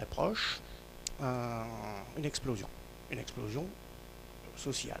avenir très proche une explosion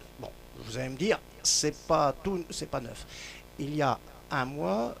sociale. Bon, vous allez me dire, c'est pas neuf. Il y a un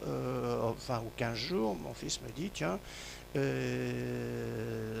mois, ou 15 jours, mon fils me dit, tiens,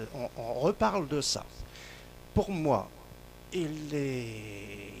 on reparle de ça. Pour moi,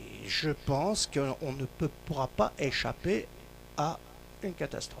 je pense qu'on ne pourra pas échapper à une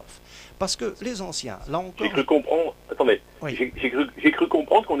catastrophe. Parce que les anciens, là encore... J'ai cru comprendre... Attendez, oui. J'ai cru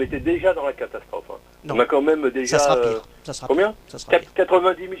comprendre qu'on était déjà dans la catastrophe. Hein. Non. On a quand même déjà... Ça sera pire. Ça sera combien pire. Ça sera pire.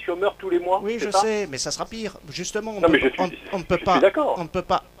 90 000 chômeurs tous les mois? Oui, je sais, mais ça sera pire. Justement, on ne peut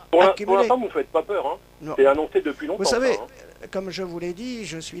pas Pour l'instant, vous ne faites pas peur. Hein. C'est annoncé depuis longtemps. Vous savez, ça, comme je vous l'ai dit,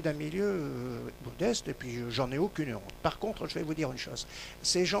 je suis d'un milieu modeste et puis j'en ai aucune honte. Par contre, je vais vous dire une chose.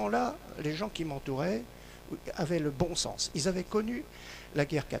 Ces gens-là, les gens qui m'entouraient, avaient le bon sens. Ils avaient connu la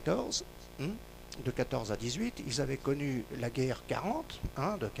guerre 14, de 14 à 18. Ils avaient connu la guerre 40,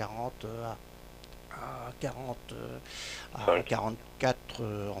 de 40 à 44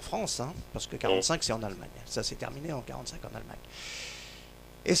 en France, parce que 45 c'est en Allemagne. Ça s'est terminé en 45 en Allemagne.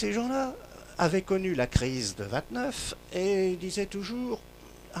 Et ces gens-là avaient connu la crise de 29 et ils disaient toujours,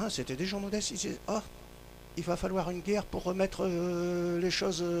 c'était des gens modestes, ils disaient, il va falloir une guerre pour remettre les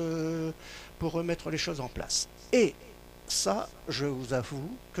choses en place. Et ça, je vous avoue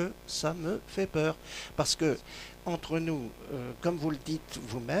que ça me fait peur. Parce que, entre nous, comme vous le dites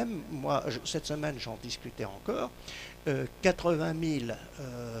vous-même, moi, cette semaine, j'en discutais encore, 80 000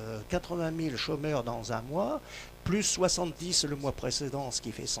 chômeurs dans un mois, plus 70 le mois précédent, ce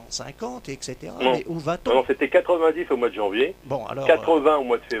qui fait 150, etc. Non. Mais où va-t-on? Non, c'était 90 au mois de janvier, bon, alors, 80 au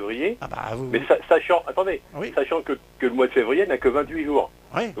mois de février, mais sachant que le mois de février n'a que 28 jours.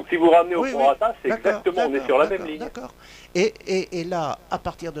 Oui. Donc si vous ramenez au prorata, c'est exactement, on est sur la même ligne. D'accord. Et là, à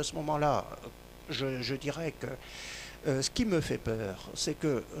partir de ce moment-là, je dirais que ce qui me fait peur, c'est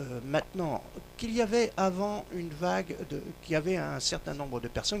que maintenant, qu'il y avait avant une vague, qu'il y avait un certain nombre de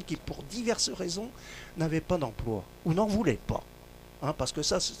personnes qui, pour diverses raisons, n'avaient pas d'emploi ou n'en voulaient pas. Hein, parce que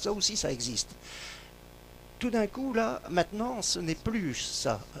ça aussi, ça existe. Tout d'un coup, là, maintenant, ce n'est plus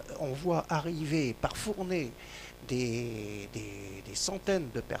ça. On voit arriver par fournée des centaines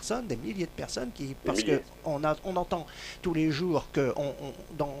de personnes, des milliers de personnes, parce qu'on entend tous les jours qu'une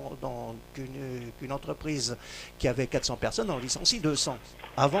entreprise qui avait 400 personnes en licencie 200.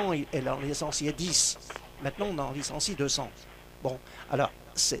 Avant, elle en licenciait 10. Maintenant, on en licencie 200. Bon, alors,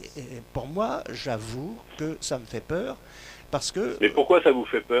 pour moi, j'avoue que ça me fait peur, parce que... Mais pourquoi ça vous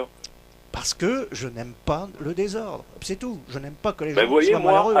fait peur? Parce que je n'aime pas le désordre. C'est tout. Je n'aime pas que les gens voyez, soient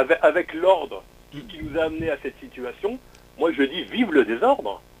malheureux. Avec l'ordre qui nous a amené à cette situation, moi je dis vive le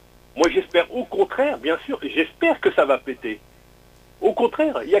désordre. Moi j'espère au contraire, bien sûr, j'espère que ça va péter. Au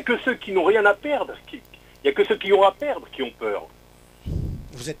contraire, il n'y a que ceux qui n'ont rien à perdre, il n'y a que ceux qui ont à perdre qui ont peur.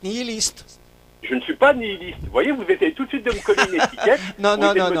 Vous êtes nihiliste. Je ne suis pas nihiliste. Vous voyez, vous essayez tout de suite de me coller une étiquette. Non,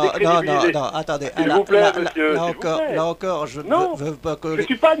 attendez. S'il vous plaît, monsieur. Là encore, je ne veux pas coller. Je ne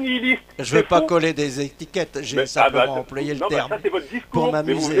suis pas nihiliste. Je ne veux pas coller des étiquettes. J'ai simplement employé le terme. Ça, c'est votre discours. Pour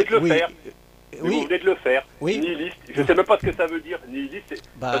m'amuser. Mais vous venez de le faire. Oui. Vous venez de le faire. Oui. Nihiliste. Je ne sais même pas ce que ça veut dire. Nihiliste,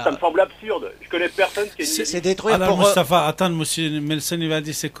 ça me semble absurde. Je connais personne qui est nihiliste. C'est détruire Alors, pour... Moustapha, attends, monsieur Melson, il va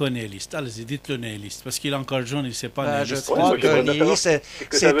dire c'est quoi nihiliste? Allez-y, dites-le nihiliste, parce qu'il est encore jeune, il ne sait pas nihiliste. Je crois que nihiliste,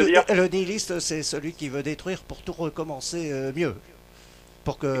 le nihiliste, c'est celui qui veut détruire pour tout recommencer mieux.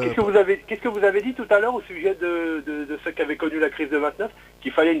 Qu'est-ce que vous avez dit tout à l'heure au sujet de ceux qui avaient connu la crise de 29,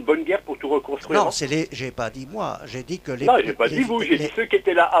 qu'il fallait une bonne guerre pour tout reconstruire? Non, j'ai pas dit moi, j'ai dit que les... Non, j'ai pas dit vous, j'ai dit ceux qui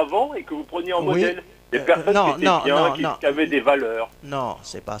étaient là avant et que vous preniez en modèle. Des personnes qui étaient bien, qui avaient des valeurs. Non,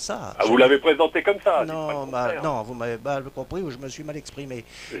 c'est pas ça. Ah, vous l'avez présenté comme ça. Non, vous m'avez mal compris ou je me suis mal exprimé.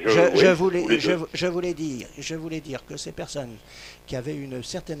 Je voulais dire que ces personnes qui avaient une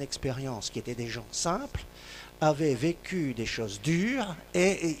certaine expérience, qui étaient des gens simples, avaient vécu des choses dures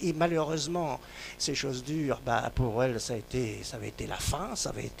et malheureusement ces choses dures, pour elles ça avait été la faim, ça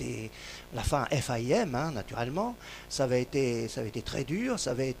avait été la faim FAIM, hein, naturellement, ça avait été très dur,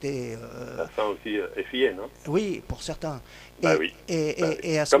 ça avait été la faim aussi FIN, hein. Oui, pour certains. Comme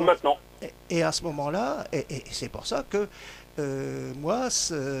maintenant. Et à ce moment-là, et c'est pour ça que moi,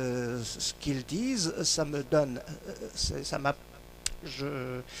 ce qu'ils disent, ça me donne, ça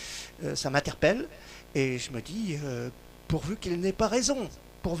m'interpelle. Et je me dis, pourvu qu'il n'ait pas raison,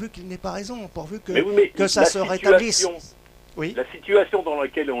 pourvu que ça se rétablisse. Oui. La situation dans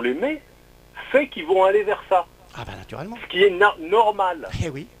laquelle on les met fait qu'ils vont aller vers ça. Ah naturellement. Ce qui est normal. Eh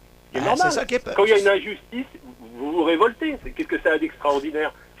oui. C'est normal. C'est ça qui est peur. Quand il y a une injustice, vous vous révoltez. Qu'est-ce que ça a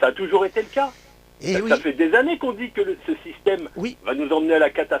d'extraordinaire? Ça a toujours été le cas. Ça fait des années qu'on dit que ce système va nous emmener à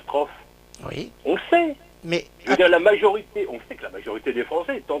la catastrophe. Oui. On le sait. Mais je veux dire, on sait que la majorité des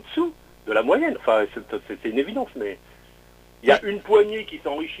Français est en dessous de la moyenne. Enfin, c'est une évidence, mais il y a une poignée qui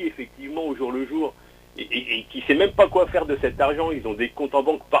s'enrichit effectivement au jour le jour et qui ne sait même pas quoi faire de cet argent. Ils ont des comptes en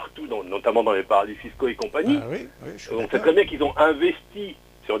banque partout, notamment dans les paradis fiscaux et compagnie. On sait très bien qu'ils ont investi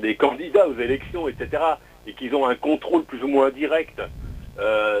sur des candidats aux élections, etc. et qu'ils ont un contrôle plus ou moins direct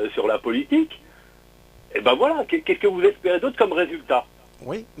sur la politique. Et ben voilà, qu'est-ce que vous espérez d'autre comme résultat?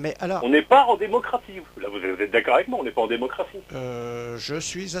 Oui, mais alors... On n'est pas en démocratie. Là, vous êtes d'accord avec moi, on n'est pas en démocratie. Je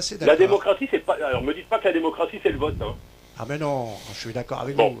suis assez d'accord. La démocratie, c'est pas... Alors, me dites pas que la démocratie, c'est le vote. Hein. Ah mais non, je suis d'accord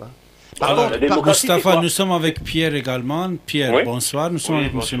avec vous. Hein. Alors, Moustapha, nous sommes avec Pierre également. Pierre, oui. Bonsoir. Nous sommes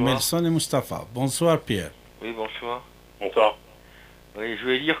avec M. Melson et Moustapha. Bonsoir, Pierre. Oui, bonsoir. Bonsoir. Oui, je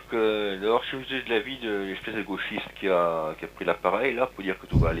voulais dire que l'architecte de la vie de l'espèce de gauchiste qui a pris l'appareil, là, pour dire que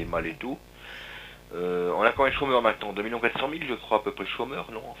tout va aller mal et tout. On a combien de chômeurs maintenant? 2 400 000, je crois, à peu près de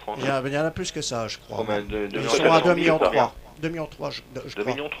chômeurs, non, en France? Il y en a plus que ça, je crois. Ils sont à 2,3 millions. 2,3 millions, je crois. 2,3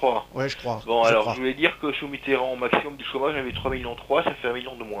 millions. Oui, je crois. Bon, alors, je voulais dire que sous Mitterrand, au maximum du chômage, j'avais 3,3 millions, ça fait 1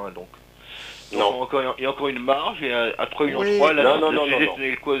 million de moins, donc. Non. Il y a encore une marge, et à 3,3 millions, non.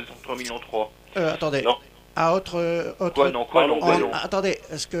 c'est quoi, 3,3 millions? Attendez. Non. Attendez,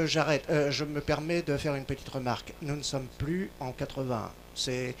 est-ce que j'arrête? Je me permets de faire une petite remarque. Nous ne sommes plus en 80.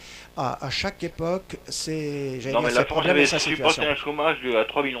 C'est à chaque époque, non, mais la France avait supporté un chômage à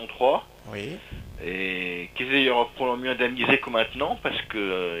 3,3 millions. Oui. Et qui est d'ailleurs probablement mieux indemnisé que maintenant, parce qu'on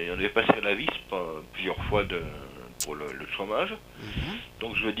devait passer à la vis plusieurs fois pour le chômage.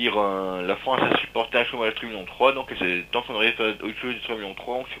 Donc je veux dire, la France a supporté un chômage de 3,3 millions, donc tant qu'on arrive au-dessus de 3,3 millions,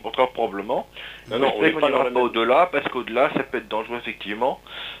 on supportera probablement. Non, on n'ira pas au-delà, parce qu'au-delà, ça peut être dangereux effectivement,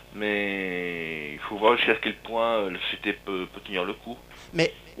 mais il faut voir jusqu'à quel point le CT peut tenir le coup.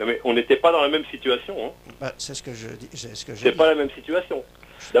 Non, mais on n'était pas dans la même situation. Hein. C'est ce que je dis. C'est pas la même situation.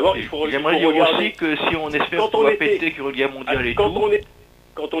 D'abord, il faut J'aimerais dire regarder... aussi que si on espère Quand qu'on on va était- péter, qu'il y aura une guerre mondiale et quand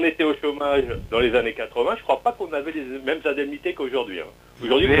tout... on était au chômage dans les années 80, je crois pas qu'on avait les mêmes indemnités qu'aujourd'hui. Hein.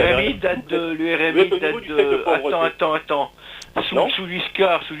 Aujourd'hui, Le vous avez RMI rien- date de... Le Vous êtes RMI au niveau date du seuil de de... pauvreté. Attends. Non. Sous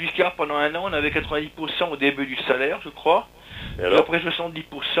Giscard, pendant un an, on avait 90% au début du salaire, je crois. Et Puis alors après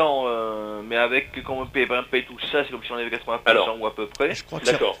 70%, mais avec, quand on paye tout ça, c'est comme si on avait 80% Alors. ou à peu près. Je crois que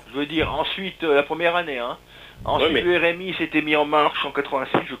c'est- D'accord. Je veux dire, ensuite, la première année, hein. Ensuite, Ouais, mais- le RMI s'était mis en marche en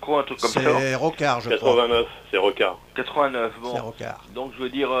 86, je crois, un truc comme ça. c'est Rocard, je crois. 89, c'est Rocard. 89, C'est bon. Rocard. Donc, je veux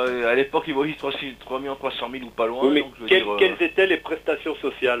dire, à l'époque, il vaut aussi 3 300 000 ou pas loin. Oui, mais donc, je veux dire, quelles étaient les prestations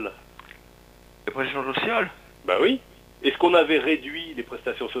sociales? les prestations sociales. Bah oui. Est-ce qu'on avait réduit les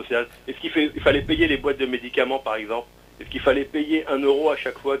prestations sociales? Est-ce il fallait payer les boîtes de médicaments, par exemple? Est-ce qu'il fallait payer 1 euro à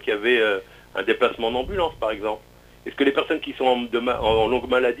chaque fois qu'il y avait un déplacement en ambulance, par exemple? Est-ce que les personnes qui sont en longue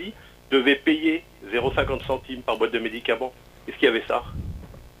maladie devaient payer 0,50 centimes par boîte de médicaments? Est-ce qu'il y avait ça?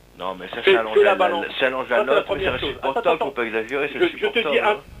 Non, mais ça, Fais ça allonge la la balance. ça allonge Ça, la c'est la note, mais première c'est chose. insupportable, Attends, faut pas exagérer, c'est Je te insupportable. dis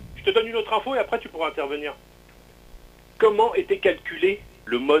hein. je te donne une autre info et après tu pourras intervenir. Comment était calculé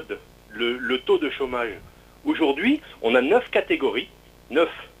le mode, le taux de chômage? Aujourd'hui, on a 9 catégories. 9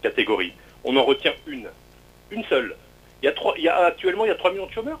 catégories. On en retient une seule. Actuellement, il y a 3 millions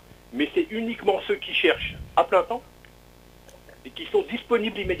de chômeurs, mais c'est uniquement ceux qui cherchent à plein temps et qui sont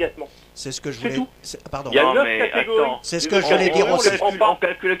disponibles immédiatement. C'est ce que je C'est voulais. tout. Pardon. Il y a Non, 9 mais catégories. attends. C'est ce que j'allais dire on aussi. les prend pas. On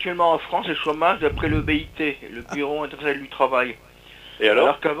calcule actuellement en France le chômage d'après le BIT, le Bureau international du travail. Et alors,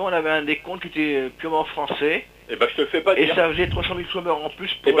 Alors qu'avant, on avait un décompte qui était purement français, eh ben, je te le fais pas et dire. ça faisait 300 000 chômeurs en plus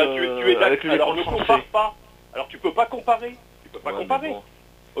Eh pour, ben, tu es avec d'accord. le Alors, décompte ne français. compare pas. Alors, tu peux pas comparer. Tu peux pas Ouais, comparer. mais bon.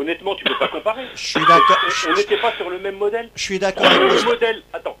 Honnêtement, tu peux pas comparer. Je suis d'accord. On n'était pas sur le même modèle. Je suis d'accord Prenons avec le Moustapha. modèle.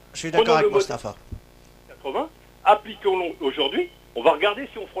 Attends. Je suis d'accord Prenons avec le modèle Moustapha. 80. Appliquons-le aujourd'hui. On va regarder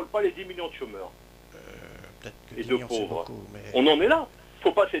si on frôle pas les 10 millions de chômeurs. Peut-être que Et 10 de millions, c'est pauvres. beaucoup, mais- On en est là.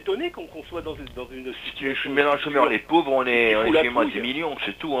 Faut pas s'étonner qu'on soit dans une Si tu mélanges le chômeur et les pauvres, on est Il fout la effectivement à trouille. 10 millions,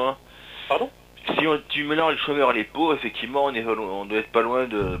 c'est tout. Hein. Pardon? Si tu mélanges le chômeur et les pauvres, effectivement, on doit être pas loin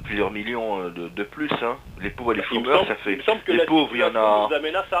de plusieurs millions de plus. Hein. Les pauvres et les Il me chômeurs, semble- ça fait... il me semble que les la pauvres, il y en situation a... nous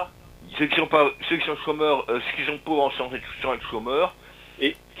amène à ça. Ceux qui sont chômeurs, ceux qui sont pauvres en santé sans être chômeurs,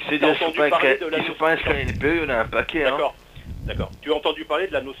 Et c'est t'as des qui entendu sont pas parler de la ils sont pas inscrits à la NPE, il y en a un paquet. Hein. D'accord. D'accord. Tu as entendu parler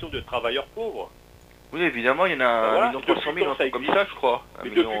de la notion de travailleur pauvre. Oui, évidemment, il y en a Voilà, 1 300 000, depuis un quand ça truc comme existe ça, je crois. Mais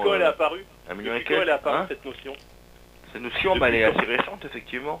depuis quand elle est apparue? 1 million et Depuis quand elle est quelques, apparue, hein. cette notion? Cette notion, bah, elle est assez récente,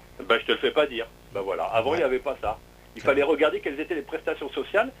 effectivement. Ben, je te le fais pas dire. Ben voilà. Avant, il n'y avait pas ça. Il fallait regarder quelles étaient les prestations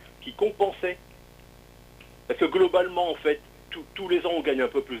sociales qui compensaient. Parce que globalement, en fait, tous les ans, on gagne un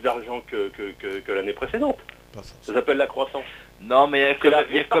peu plus d'argent que l'année précédente. Pas forcément. Ça s'appelle la croissance. Non, mais C'est la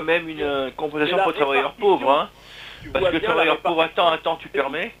il y a quand même une C'est compensation la pour les travailleurs répartition. pauvres. Hein. Tu Parce vois que bien travailleurs la pauvres, répartition. attends, tu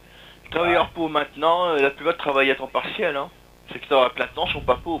permets. Travailleurs pauvres maintenant, la plupart travaillent à temps partiel. Hein. Ceux qui travaillent à plein temps sont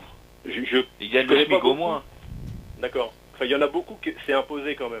pas pauvres. Ils gagnent le connais pas SMIC au beaucoup. moins. D'accord. Enfin, il y en a beaucoup qui c'est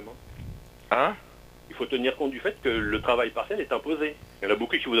imposé quand même. Hein. Hein? Il faut tenir compte du fait que le travail partiel est imposé. Il y en a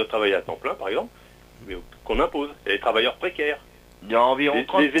beaucoup qui voudraient travailler à temps plein, par exemple, mais qu'on impose. Il y a les travailleurs précaires. Il y a environ Les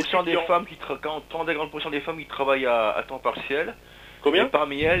 30% des étudiants. femmes qui 30 à 40% des femmes qui travaillent à temps partiel. Combien? Et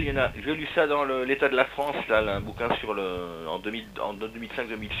parmi elles, il y en a, j'ai lu ça dans l'état de la France, là, un bouquin sur en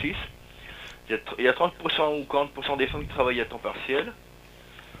 2005-2006. Il y a 30% ou 40% des femmes qui travaillent à temps partiel.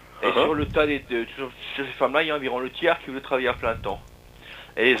 Et sur le tas sur ces femmes-là, il y a environ le tiers qui veut travailler à plein temps.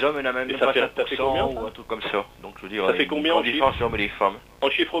 Et les hommes, il y en a même Et pas ça fait 5% combien, ou ça? un truc comme ça. Donc je veux dire, Ça il y fait a une combien grande en différence entre les hommes et les femmes. En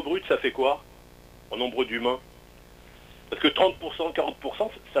chiffre brut, ça fait quoi? En nombre d'humains? Parce que 30%, 40%,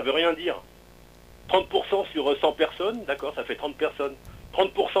 ça veut rien dire. 30% sur 100 personnes, d'accord, ça fait 30 personnes.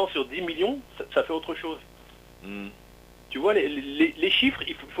 30% sur 10 millions, ça fait autre chose. Hmm. Tu vois, les chiffres,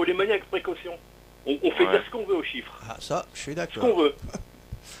 il faut les manier avec précaution. On fait Ouais. dire ce qu'on veut aux chiffres. Ah, ça, je suis Ce d'accord. qu'on veut.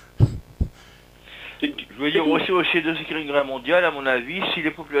 Je veux dire aussi de sécurité une guerre mondiale, à mon avis, si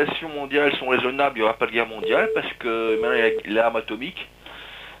les populations mondiales sont raisonnables, il n'y aura pas de guerre mondiale, parce que maintenant il y a l'arme atomique.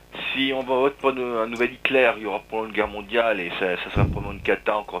 Si on va voter pour un nouvel Hitler, il y aura probablement une guerre mondiale, et ça sera probablement une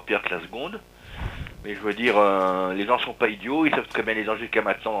cata encore pire que la seconde. Mais je veux dire, les gens sont pas idiots, ils savent très bien les dangers qu'il y a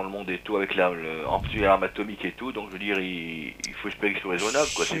maintenant dans le monde et tout, avec l'arme atomique et tout, donc je veux dire, il faut espérer qu'ils soient raisonnables,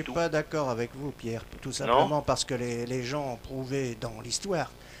 quoi, Je c'est suis tout. pas d'accord avec vous, Pierre, tout simplement parce que les gens ont prouvé dans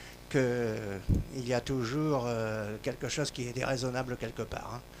l'histoire qu'il y a toujours quelque chose qui est déraisonnable quelque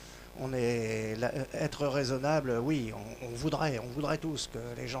part. Hein. Être raisonnable, oui, on voudrait tous que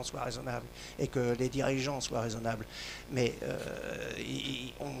les gens soient raisonnables et que les dirigeants soient raisonnables. Mais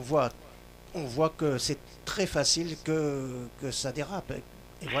on voit que c'est très facile que ça dérape.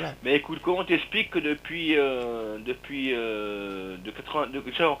 Et voilà. Mais écoute, comment t'expliques que depuis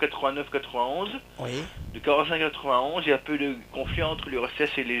déjà en 89-91, Oui. de 45-91, il y a peu de conflit entre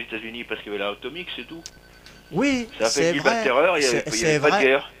l'URSS et les États-Unis parce qu'il y avait l'arme atomique, c'est tout. Oui, Ça a fait c'est une vrai. terreur, il n'y avait pas de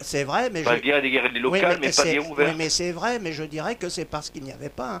guerre. C'est vrai, mais Pas de guerre, des guerres locales, mais pas de guerre ouverte. Oui, mais c'est vrai, mais je dirais que c'est parce qu'il n'y avait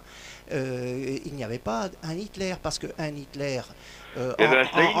pas, un Hitler, parce qu'un Hitler. Il y avait un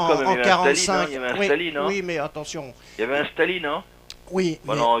Staline quand même, il y avait un Staline, hein, il y avait un Staline, hein. Oui, mais attention. Il y avait un Staline, hein. Oui,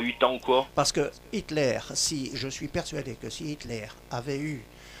 pendant 8 ans ou quoi. Parce que Hitler, je suis persuadé que si Hitler avait eu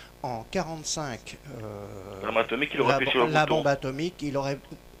en 45 la bombe atomique, il aurait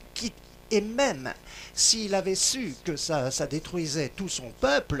quitté. Et même s'il avait su que ça détruisait tout son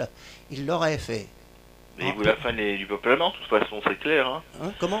peuple, il l'aurait fait. Mais il voulait la fin du peuple allemand, de toute façon, c'est clair.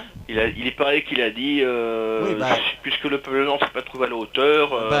 Hein. Comment il paraît qu'il a dit, puisque le peuple allemand ne s'est pas trouvé à la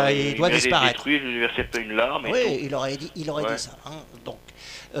hauteur, il doit disparaître. Détruit, je lui versais pas une larme. Oui, il aurait dit ça. Hein.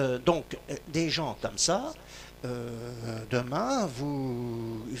 Donc, des gens comme ça, demain,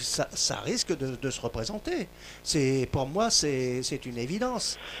 ça risque de se représenter. Pour moi, c'est une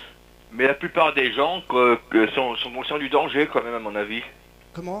évidence. Mais la plupart des gens sont conscients du danger, quand même, à mon avis.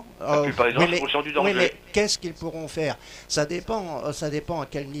 Comment La plupart des gens sont conscients du danger. Oui, mais qu'est-ce qu'ils pourront faire? Ça dépend à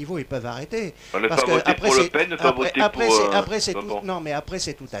quel niveau ils peuvent arrêter. Ne pas voter pour Le Pen, ne pas voter pour... Non, mais après,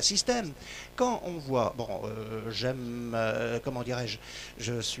 c'est tout un système. Quand on voit... j'aime... comment dirais-je?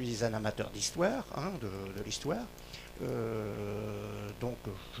 Je suis un amateur d'histoire, hein, de l'histoire. Donc,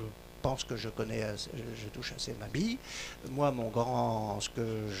 je pense que je touche assez ma bille. Moi, ce que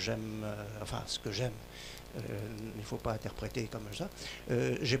j'aime, il ne faut pas interpréter comme ça.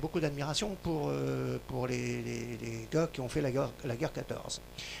 J'ai beaucoup d'admiration pour les gars qui ont fait la guerre 14.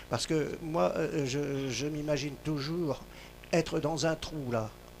 Parce que moi, je m'imagine toujours être dans un trou, là,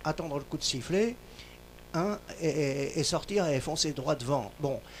 attendre le coup de sifflet, hein, et sortir et foncer droit devant.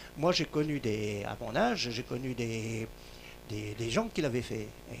 Bon, moi, à mon âge, j'ai connu des gens qui l'avaient fait.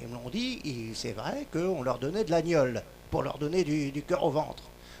 Et ils me l'ont dit, c'est vrai qu'on leur donnait de l'agnole pour leur donner du cœur au ventre.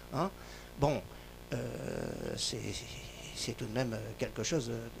 Hein. Bon, c'est tout de même quelque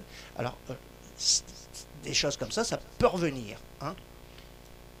chose... Alors, des choses comme ça peut revenir. Hein.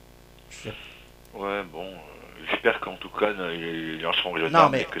 Ouais, bon, j'espère qu'en tout cas, les gens seront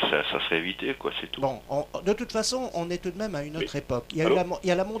raisonnables et que ça serait évité, quoi, c'est tout. Bon, de toute façon, on est tout de même à une autre époque. Il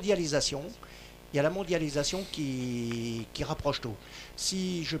y a la mondialisation. Il y a la mondialisation qui rapproche tout.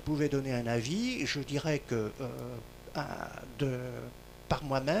 Si je pouvais donner un avis, je dirais que par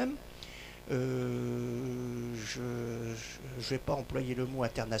moi-même, je ne vais pas employer le mot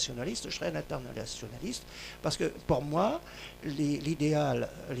internationaliste, je serais un internationaliste, parce que pour moi, l'idéal,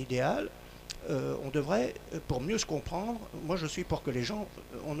 on devrait, pour mieux se comprendre, moi je suis pour que les gens,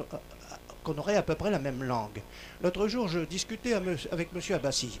 qu'on aurait à peu près la même langue. L'autre jour, je discutais avec Monsieur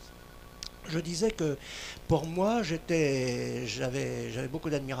Abbasi. Je disais que pour moi, j'avais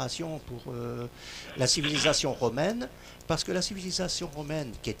beaucoup d'admiration pour la civilisation romaine, parce que la civilisation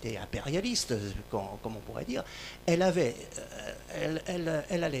romaine, qui était impérialiste, comme on pourrait dire, elle allait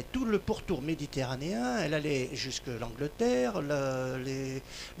tout le pourtour méditerranéen, elle allait jusque l'Angleterre,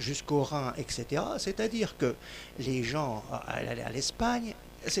 jusqu'au Rhin, etc. C'est-à-dire que les gens, elle allait à l'Espagne.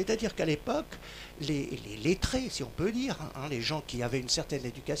 C'est-à-dire qu'à l'époque, les lettrés, si on peut dire, hein, les gens qui avaient une certaine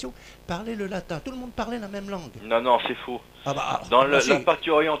éducation, parlaient le latin. Tout le monde parlait la même langue. Non, c'est faux. Dans la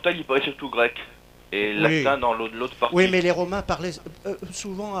partie orientale, ils parlaient surtout grec. Et latin dans l'autre partie. Oui, mais les Romains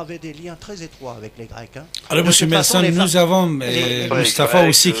souvent avaient des liens très étroits avec les Grecs. Hein. Alors, M. Melson, nous avons Mustapha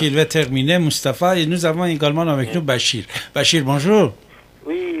aussi qui va terminer. Mustapha, et nous avons également avec nous Bachir. Bachir, bonjour.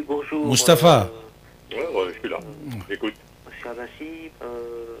 Oui, bonjour. Mustapha. Je suis là. Écoute. Monsieur Abbasi.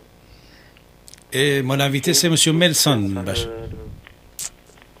 Et mon invité, c'est M. Melson. La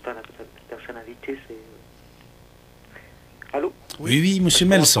personne invitée, c'est... Allô? Oui, M.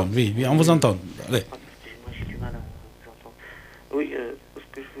 Melson, oui, on vous entend. Allez. Moi, j'ai du mal à vous entendre. Oui, ce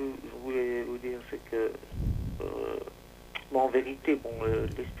que je voulais vous dire, c'est que... en vérité,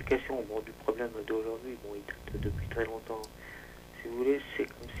 l'explication du problème d'aujourd'hui, il date depuis très longtemps. Si vous voulez, c'est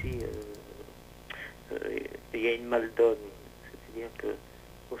comme si... il y a une maldonne. C'est-à-dire que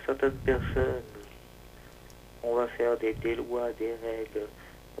pour certaines personnes, on va faire des lois, des règles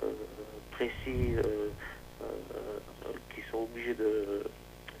précises qui sont obligés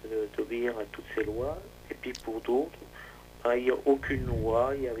d'obéir à toutes ces lois. Et puis pour d'autres, il n'y a aucune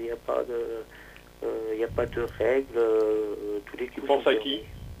loi, il n'y a pas de règles. Tous les coups. Tu penses à qui?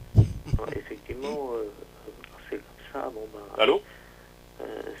 Effectivement, c'est comme ça. Allô?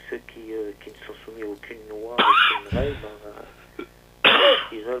 Ceux qui ne sont soumis à aucune loi, à aucune règle,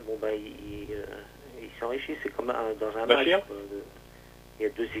 ils s'enrichissent. C'est comme dans un match. il y a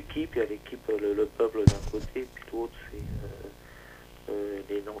deux équipes. Il y a l'équipe, le peuple d'un côté, puis l'autre, c'est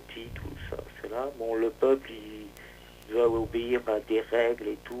les nantis, tout ça, cela. Bon, le peuple, il doit obéir à des règles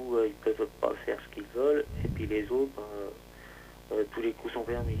et tout. Ils peuvent pas faire ce qu'ils veulent. Et puis les autres, tous les coups sont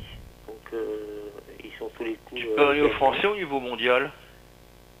permis. Donc, ils sont tous les coups... Tu peux aller au français au niveau mondial?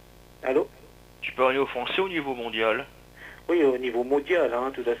 Allô? Tu peux aller au français au niveau mondial? Oui, au niveau mondial, hein,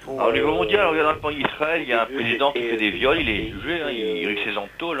 de toute façon. Alors, au niveau mondial, regarde un peu en Israël, il y a un président qui fait des viols, il est jugé, hein, il risque ses ans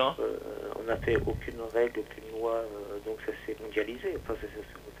de tôle. Hein. On n'a fait aucune règle, aucune loi, donc ça s'est mondialisé. Enfin, c'est le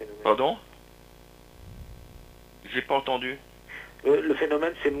phénomène. Pardon? J'ai pas entendu. Le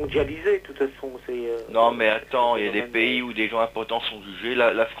phénomène s'est mondialisé, de toute façon. Non, mais attends, il y a des pays où des gens importants sont jugés.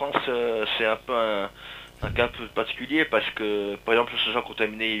 La France, c'est un peu un cas un peu particulier parce que, par exemple, ce gens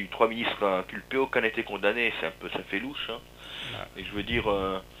contaminés, il y a eu 3 ministres inculpés, aucun n'a été condamné. C'est un peu, ça fait louche. Hein. Et je veux dire,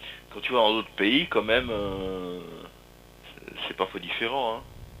 quand tu vas dans d'autres pays, quand même, c'est parfois différent. Hein.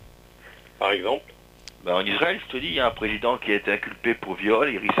 Par exemple? Ben, en Israël, je te dis, il y a un président qui a été inculpé pour viol,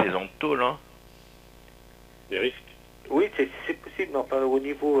 il risque 16 ans de tôle. Hein. Des risques? Oui, c'est possible, mais enfin, au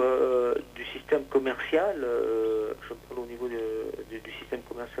niveau du système commercial, je parle au niveau du système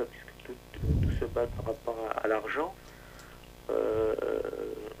commercial, puisque tout se base par rapport à l'argent.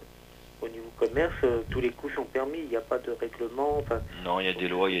 Au niveau commerce, tous les coups sont permis, il n'y a pas de règlement. Enfin, non, il y a des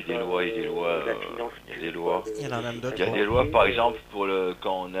lois, il y a des lois, il y a des lois. Il y a des lois. Il y en a même d'autres. Il y a des lois, par exemple, pour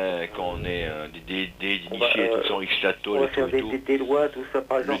quand on est des d'initiés, tout ça, on X la tôle on va et tout. faire des lois, tout ça,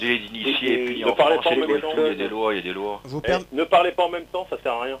 par exemple. Le délai d'initié, et puis ne en parlez France, pas en même temps. il y a des lois, il y a des lois. Ne parlez pas en même temps, ça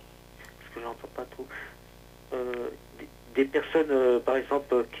sert à rien. Parce que j'entends pas trop. Des personnes, par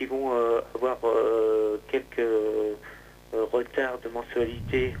exemple, qui vont avoir quelques retards de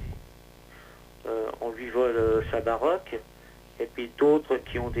mensualité, on lui vole sa baraque, et puis d'autres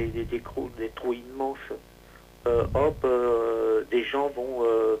qui ont des trous immenses, des gens vont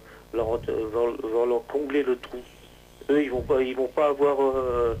leur combler le trou. Eux, ils vont pas avoir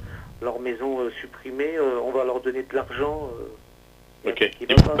leur maison supprimée, on va leur donner de l'argent. Ok.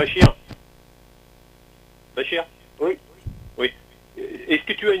 Bachir? Bachir? Oui. Oui. Est-ce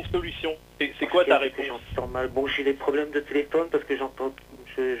que tu as une solution? C'est quoi ta réponse? J'entends mal. Bon, j'ai des problèmes de téléphone parce que j'entends.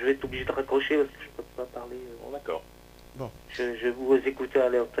 Je vais être obligé de raccrocher parce que je peux pas parler. Bon, d'accord. Bon. Je vais vous écouter à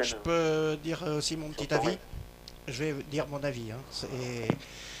l'antenne. Je peux dire aussi mon petit avis. Je vais dire mon avis. Hein.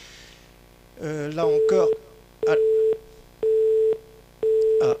 Là encore.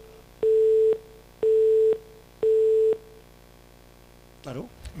 Allô?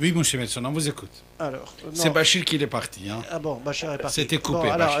 Oui, monsieur Melson, on vous écoute. Alors, c'est Bachir qui est parti. Hein. Ah bon, Bachir est parti. C'était coupé.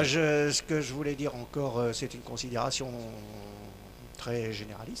 Bon, alors, Bachir. Ce que je voulais dire encore, c'est une considération très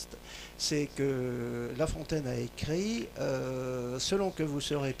généraliste, c'est que La Fontaine a écrit selon que vous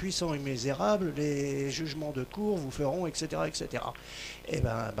serez puissant et misérable, les jugements de cour vous feront, etc., etc. Et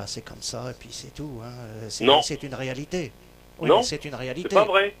ben c'est comme ça, et puis c'est tout. Hein. C'est une réalité. Oui, non, c'est une réalité. C'est pas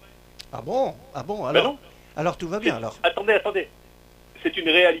vrai. Ah bon, alors. Ben non. Alors tout va bien alors. Attendez. C'est une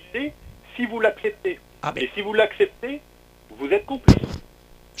réalité si vous l'acceptez. Ah, mais... Et si vous l'acceptez, vous êtes complice.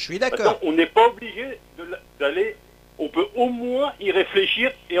 Je suis d'accord. On n'est pas obligé d'aller... On peut au moins y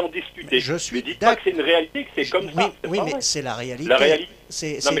réfléchir et en discuter. Mais je suis d'accord. Dites pas que c'est une réalité, que c'est comme ça. Oui, mais c'est la réalité. La réalité.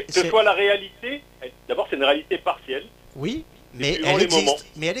 Non, mais que ce soit la réalité, d'abord c'est une réalité partielle. Oui, mais elle existe.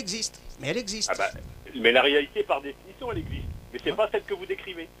 Mais elle existe. Ah bah, mais la réalité, par définition, elle existe. Mais c'est pas celle que vous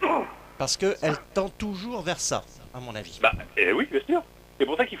décrivez. Parce qu'elle tend toujours vers ça, à mon avis. Bah, oui, bien sûr. C'est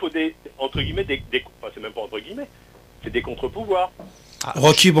pour ça qu'il faut entre guillemets, enfin, c'est même pas entre guillemets, c'est des contre-pouvoirs. Ah,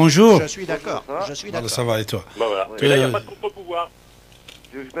 Rocky, bonjour. Je suis d'accord. Voilà, ça va, et toi? Bah voilà. Mais là, il n'y a pas de contre-pouvoir.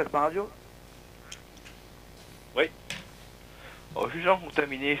 Je passe par radio? Oui. Alors, jugeant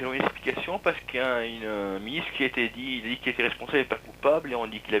contaminé, j'ai une explication parce qu'il y a une ministre qui a été dit, il a dit qu'il était responsable et pas coupable, et on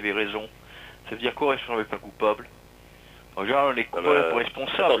dit qu'il avait raison. Ça veut dire quoi, responsable et pas coupable? En général, on est coupable et pas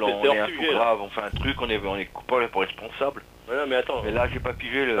responsable, on est un peu grave, on fait un truc, on est coupable et pas responsable. Ouais, non, mais attends. Mais là, j'ai pas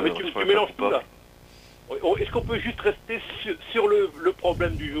pigé le... Ah, mais tu mélanges tout, là. Est-ce qu'on peut juste rester sur le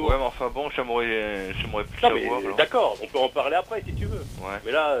problème du jour? Ouais, mais enfin bon, j'aimerais plus savoir. D'accord, on peut en parler après si tu veux. Ouais.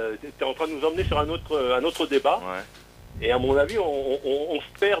 Mais là, tu es en train de nous emmener sur un autre débat. Ouais. Et à mon avis, on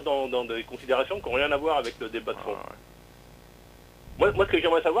se perd dans des considérations qui n'ont rien à voir avec le débat de fond. Ouais. Moi, ce que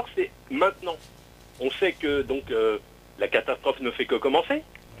j'aimerais savoir, c'est maintenant. On sait que donc la catastrophe ne fait que commencer.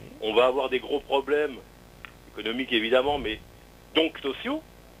 On va avoir des gros problèmes économiques évidemment, mais donc sociaux.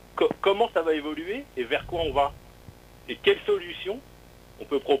 Comment ça va évoluer et vers quoi on va? Et quelles solutions on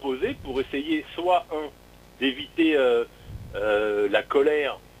peut proposer pour essayer soit d'éviter la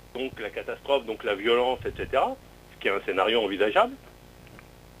colère, donc la catastrophe, donc la violence, etc., ce qui est un scénario envisageable.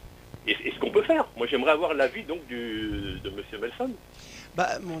 Et ce qu'on peut faire. Moi j'aimerais avoir l'avis donc de Monsieur Melson.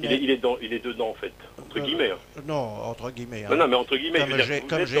 Bah, il est dedans, en fait, entre guillemets. Non, entre guillemets. Non, mais entre guillemets,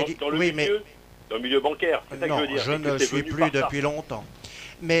 Comme j'ai dit, dans le oui, milieu, dans le milieu bancaire, c'est ça que je veux dire. Je ne le suis plus depuis longtemps.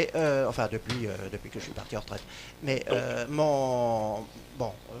 Mais, enfin, depuis que je suis parti en retraite. Mais,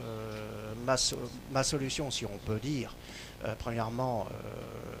 ma solution, si on peut dire, premièrement,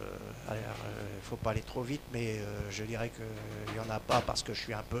 il ne faut pas aller trop vite, mais je dirais qu'il n'y en a pas parce que je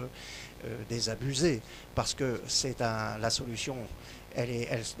suis un peu désabusé. Parce que la solution,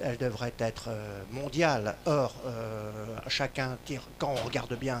 elle devrait être mondiale. Or, chacun tire, quand on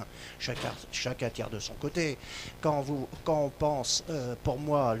regarde bien, chacun tire de son côté. Quand on pense, pour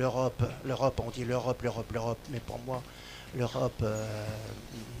moi, l'Europe, on dit l'Europe, mais pour moi, l'Europe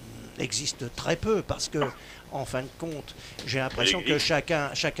existe très peu parce que, en fin de compte, j'ai l'impression que chacun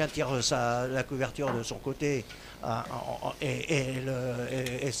tire la couverture de son côté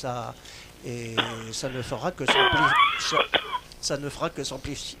et ça ne fera que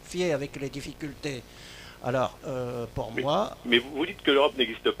s'amplifier avec les difficultés. Alors, pour moi... Mais vous dites que l'Europe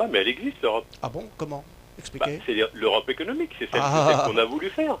n'existe pas, mais elle existe, l'Europe. Ah bon? Comment? Expliquez. C'est l'Europe économique, c'est celle qu'on a voulu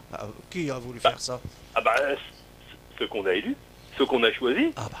faire. Qui a voulu faire ça? Ceux qu'on a élus, ceux qu'on a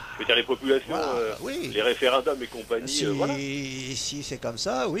choisis. Je veux dire, les populations, les référendums et compagnie, voilà. Si c'est comme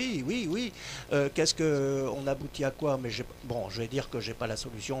ça, oui. Qu'est-ce qu'on aboutit à quoi? Mais je vais dire que j'ai pas la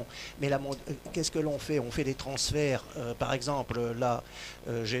solution. Mais qu'est-ce que l'on fait? On fait des transferts. Par exemple, là,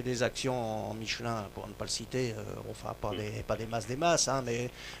 j'ai des actions en Michelin, pour ne pas le citer. Enfin, pas des masses, hein, mais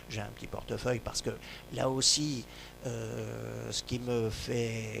j'ai un petit portefeuille parce que là aussi, ce qui me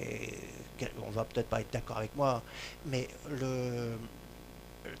fait... On va peut-être pas être d'accord avec moi, mais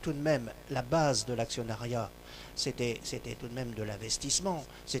tout de même, la base de l'actionnariat, c'était tout de même de l'investissement,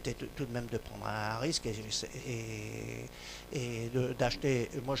 c'était tout de même de prendre un risque et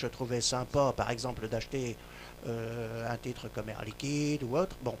d'acheter. Moi, je trouvais sympa, par exemple, d'acheter un titre comme Air Liquide ou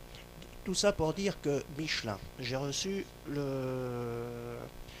autre. Bon, tout ça pour dire que Michelin, j'ai reçu le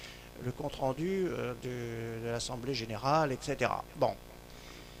compte-rendu de l'Assemblée Générale, etc. Bon,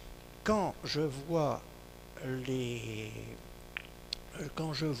 quand je vois les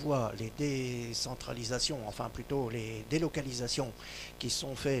décentralisations, enfin plutôt les délocalisations qui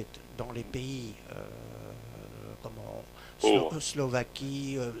sont faites dans les pays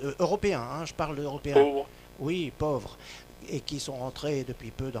Slovaquie, européens, hein, je parle d'européens. Pauvres. Oui, pauvres, et qui sont rentrés depuis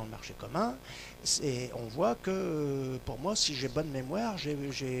peu dans le marché commun. On voit que, pour moi, si j'ai bonne mémoire,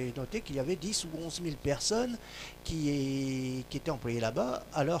 j'ai noté qu'il y avait 10 ou 11 000 personnes qui étaient employées là-bas,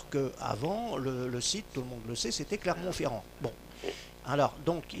 alors qu'avant, le site, tout le monde le sait, c'était Clermont-Ferrand. Bon, alors,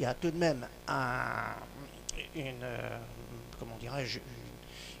 donc, il y a tout de même comment dirais-je,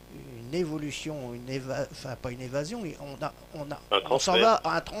 une évolution, enfin pas une évasion, on s'en va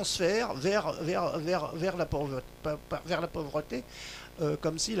à un transfert vers la pauvreté,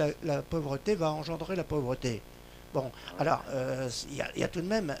 comme si la pauvreté va engendrer la pauvreté. Bon, alors il y a tout de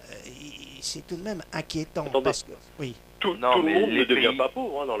même, c'est tout de même inquiétant. Attendez. Parce que oui. Tout le monde ne devient pas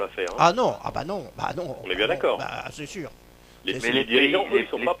pauvre dans l'affaire. Hein. Ah non. On est bien d'accord. C'est sûr. Les dirigeants, eux, ils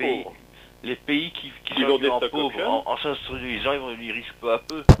sont pas pauvres. Les pays qui sont devenus pauvres, en s'instruisant, ils vont devenir riches peu à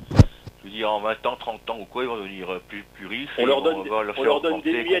peu. Je veux dire, en 20 ans, 30 ans ou quoi, ils vont devenir plus riches. On leur donne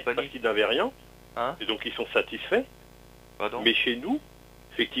des miettes parce qu'ils n'avaient rien. Hein, et donc ils sont satisfaits. Pardon. Mais chez nous,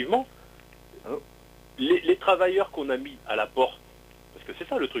 effectivement, les travailleurs qu'on a mis à la porte, parce que c'est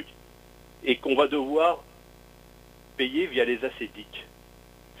ça le truc, et qu'on va devoir payer via les ascétiques,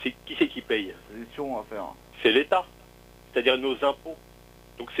 qui c'est qui paye? C'est l'État, c'est-à-dire nos impôts.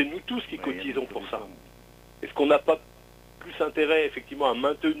 Donc c'est nous tous qui cotisons pour ça. Est-ce qu'on n'a pas plus intérêt effectivement à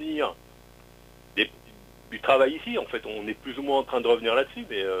maintenir du travail ici? En fait, on est plus ou moins en train de revenir là-dessus,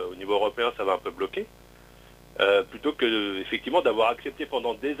 mais au niveau européen, ça va un peu bloquer. Plutôt que effectivement d'avoir accepté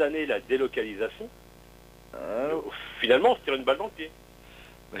pendant des années la délocalisation, finalement on se tire une balle dans le pied.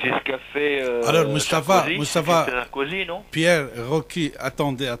 C'est ce qu'a fait alors Moustapha, Sarkozy, non? Pierre, Rocky,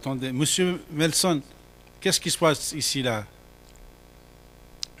 attendez. Monsieur Melson, qu'est-ce qui se passe ici, là?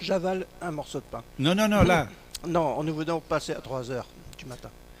 J'avale un morceau de pain. Non, là. Non, nous venons passer à 3h du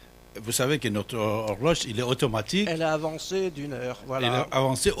matin. Vous savez que notre horloge, il est automatique. Elle a avancé d'1 heure, voilà. Elle a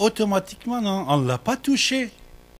avancé automatiquement, non? On ne l'a pas touché.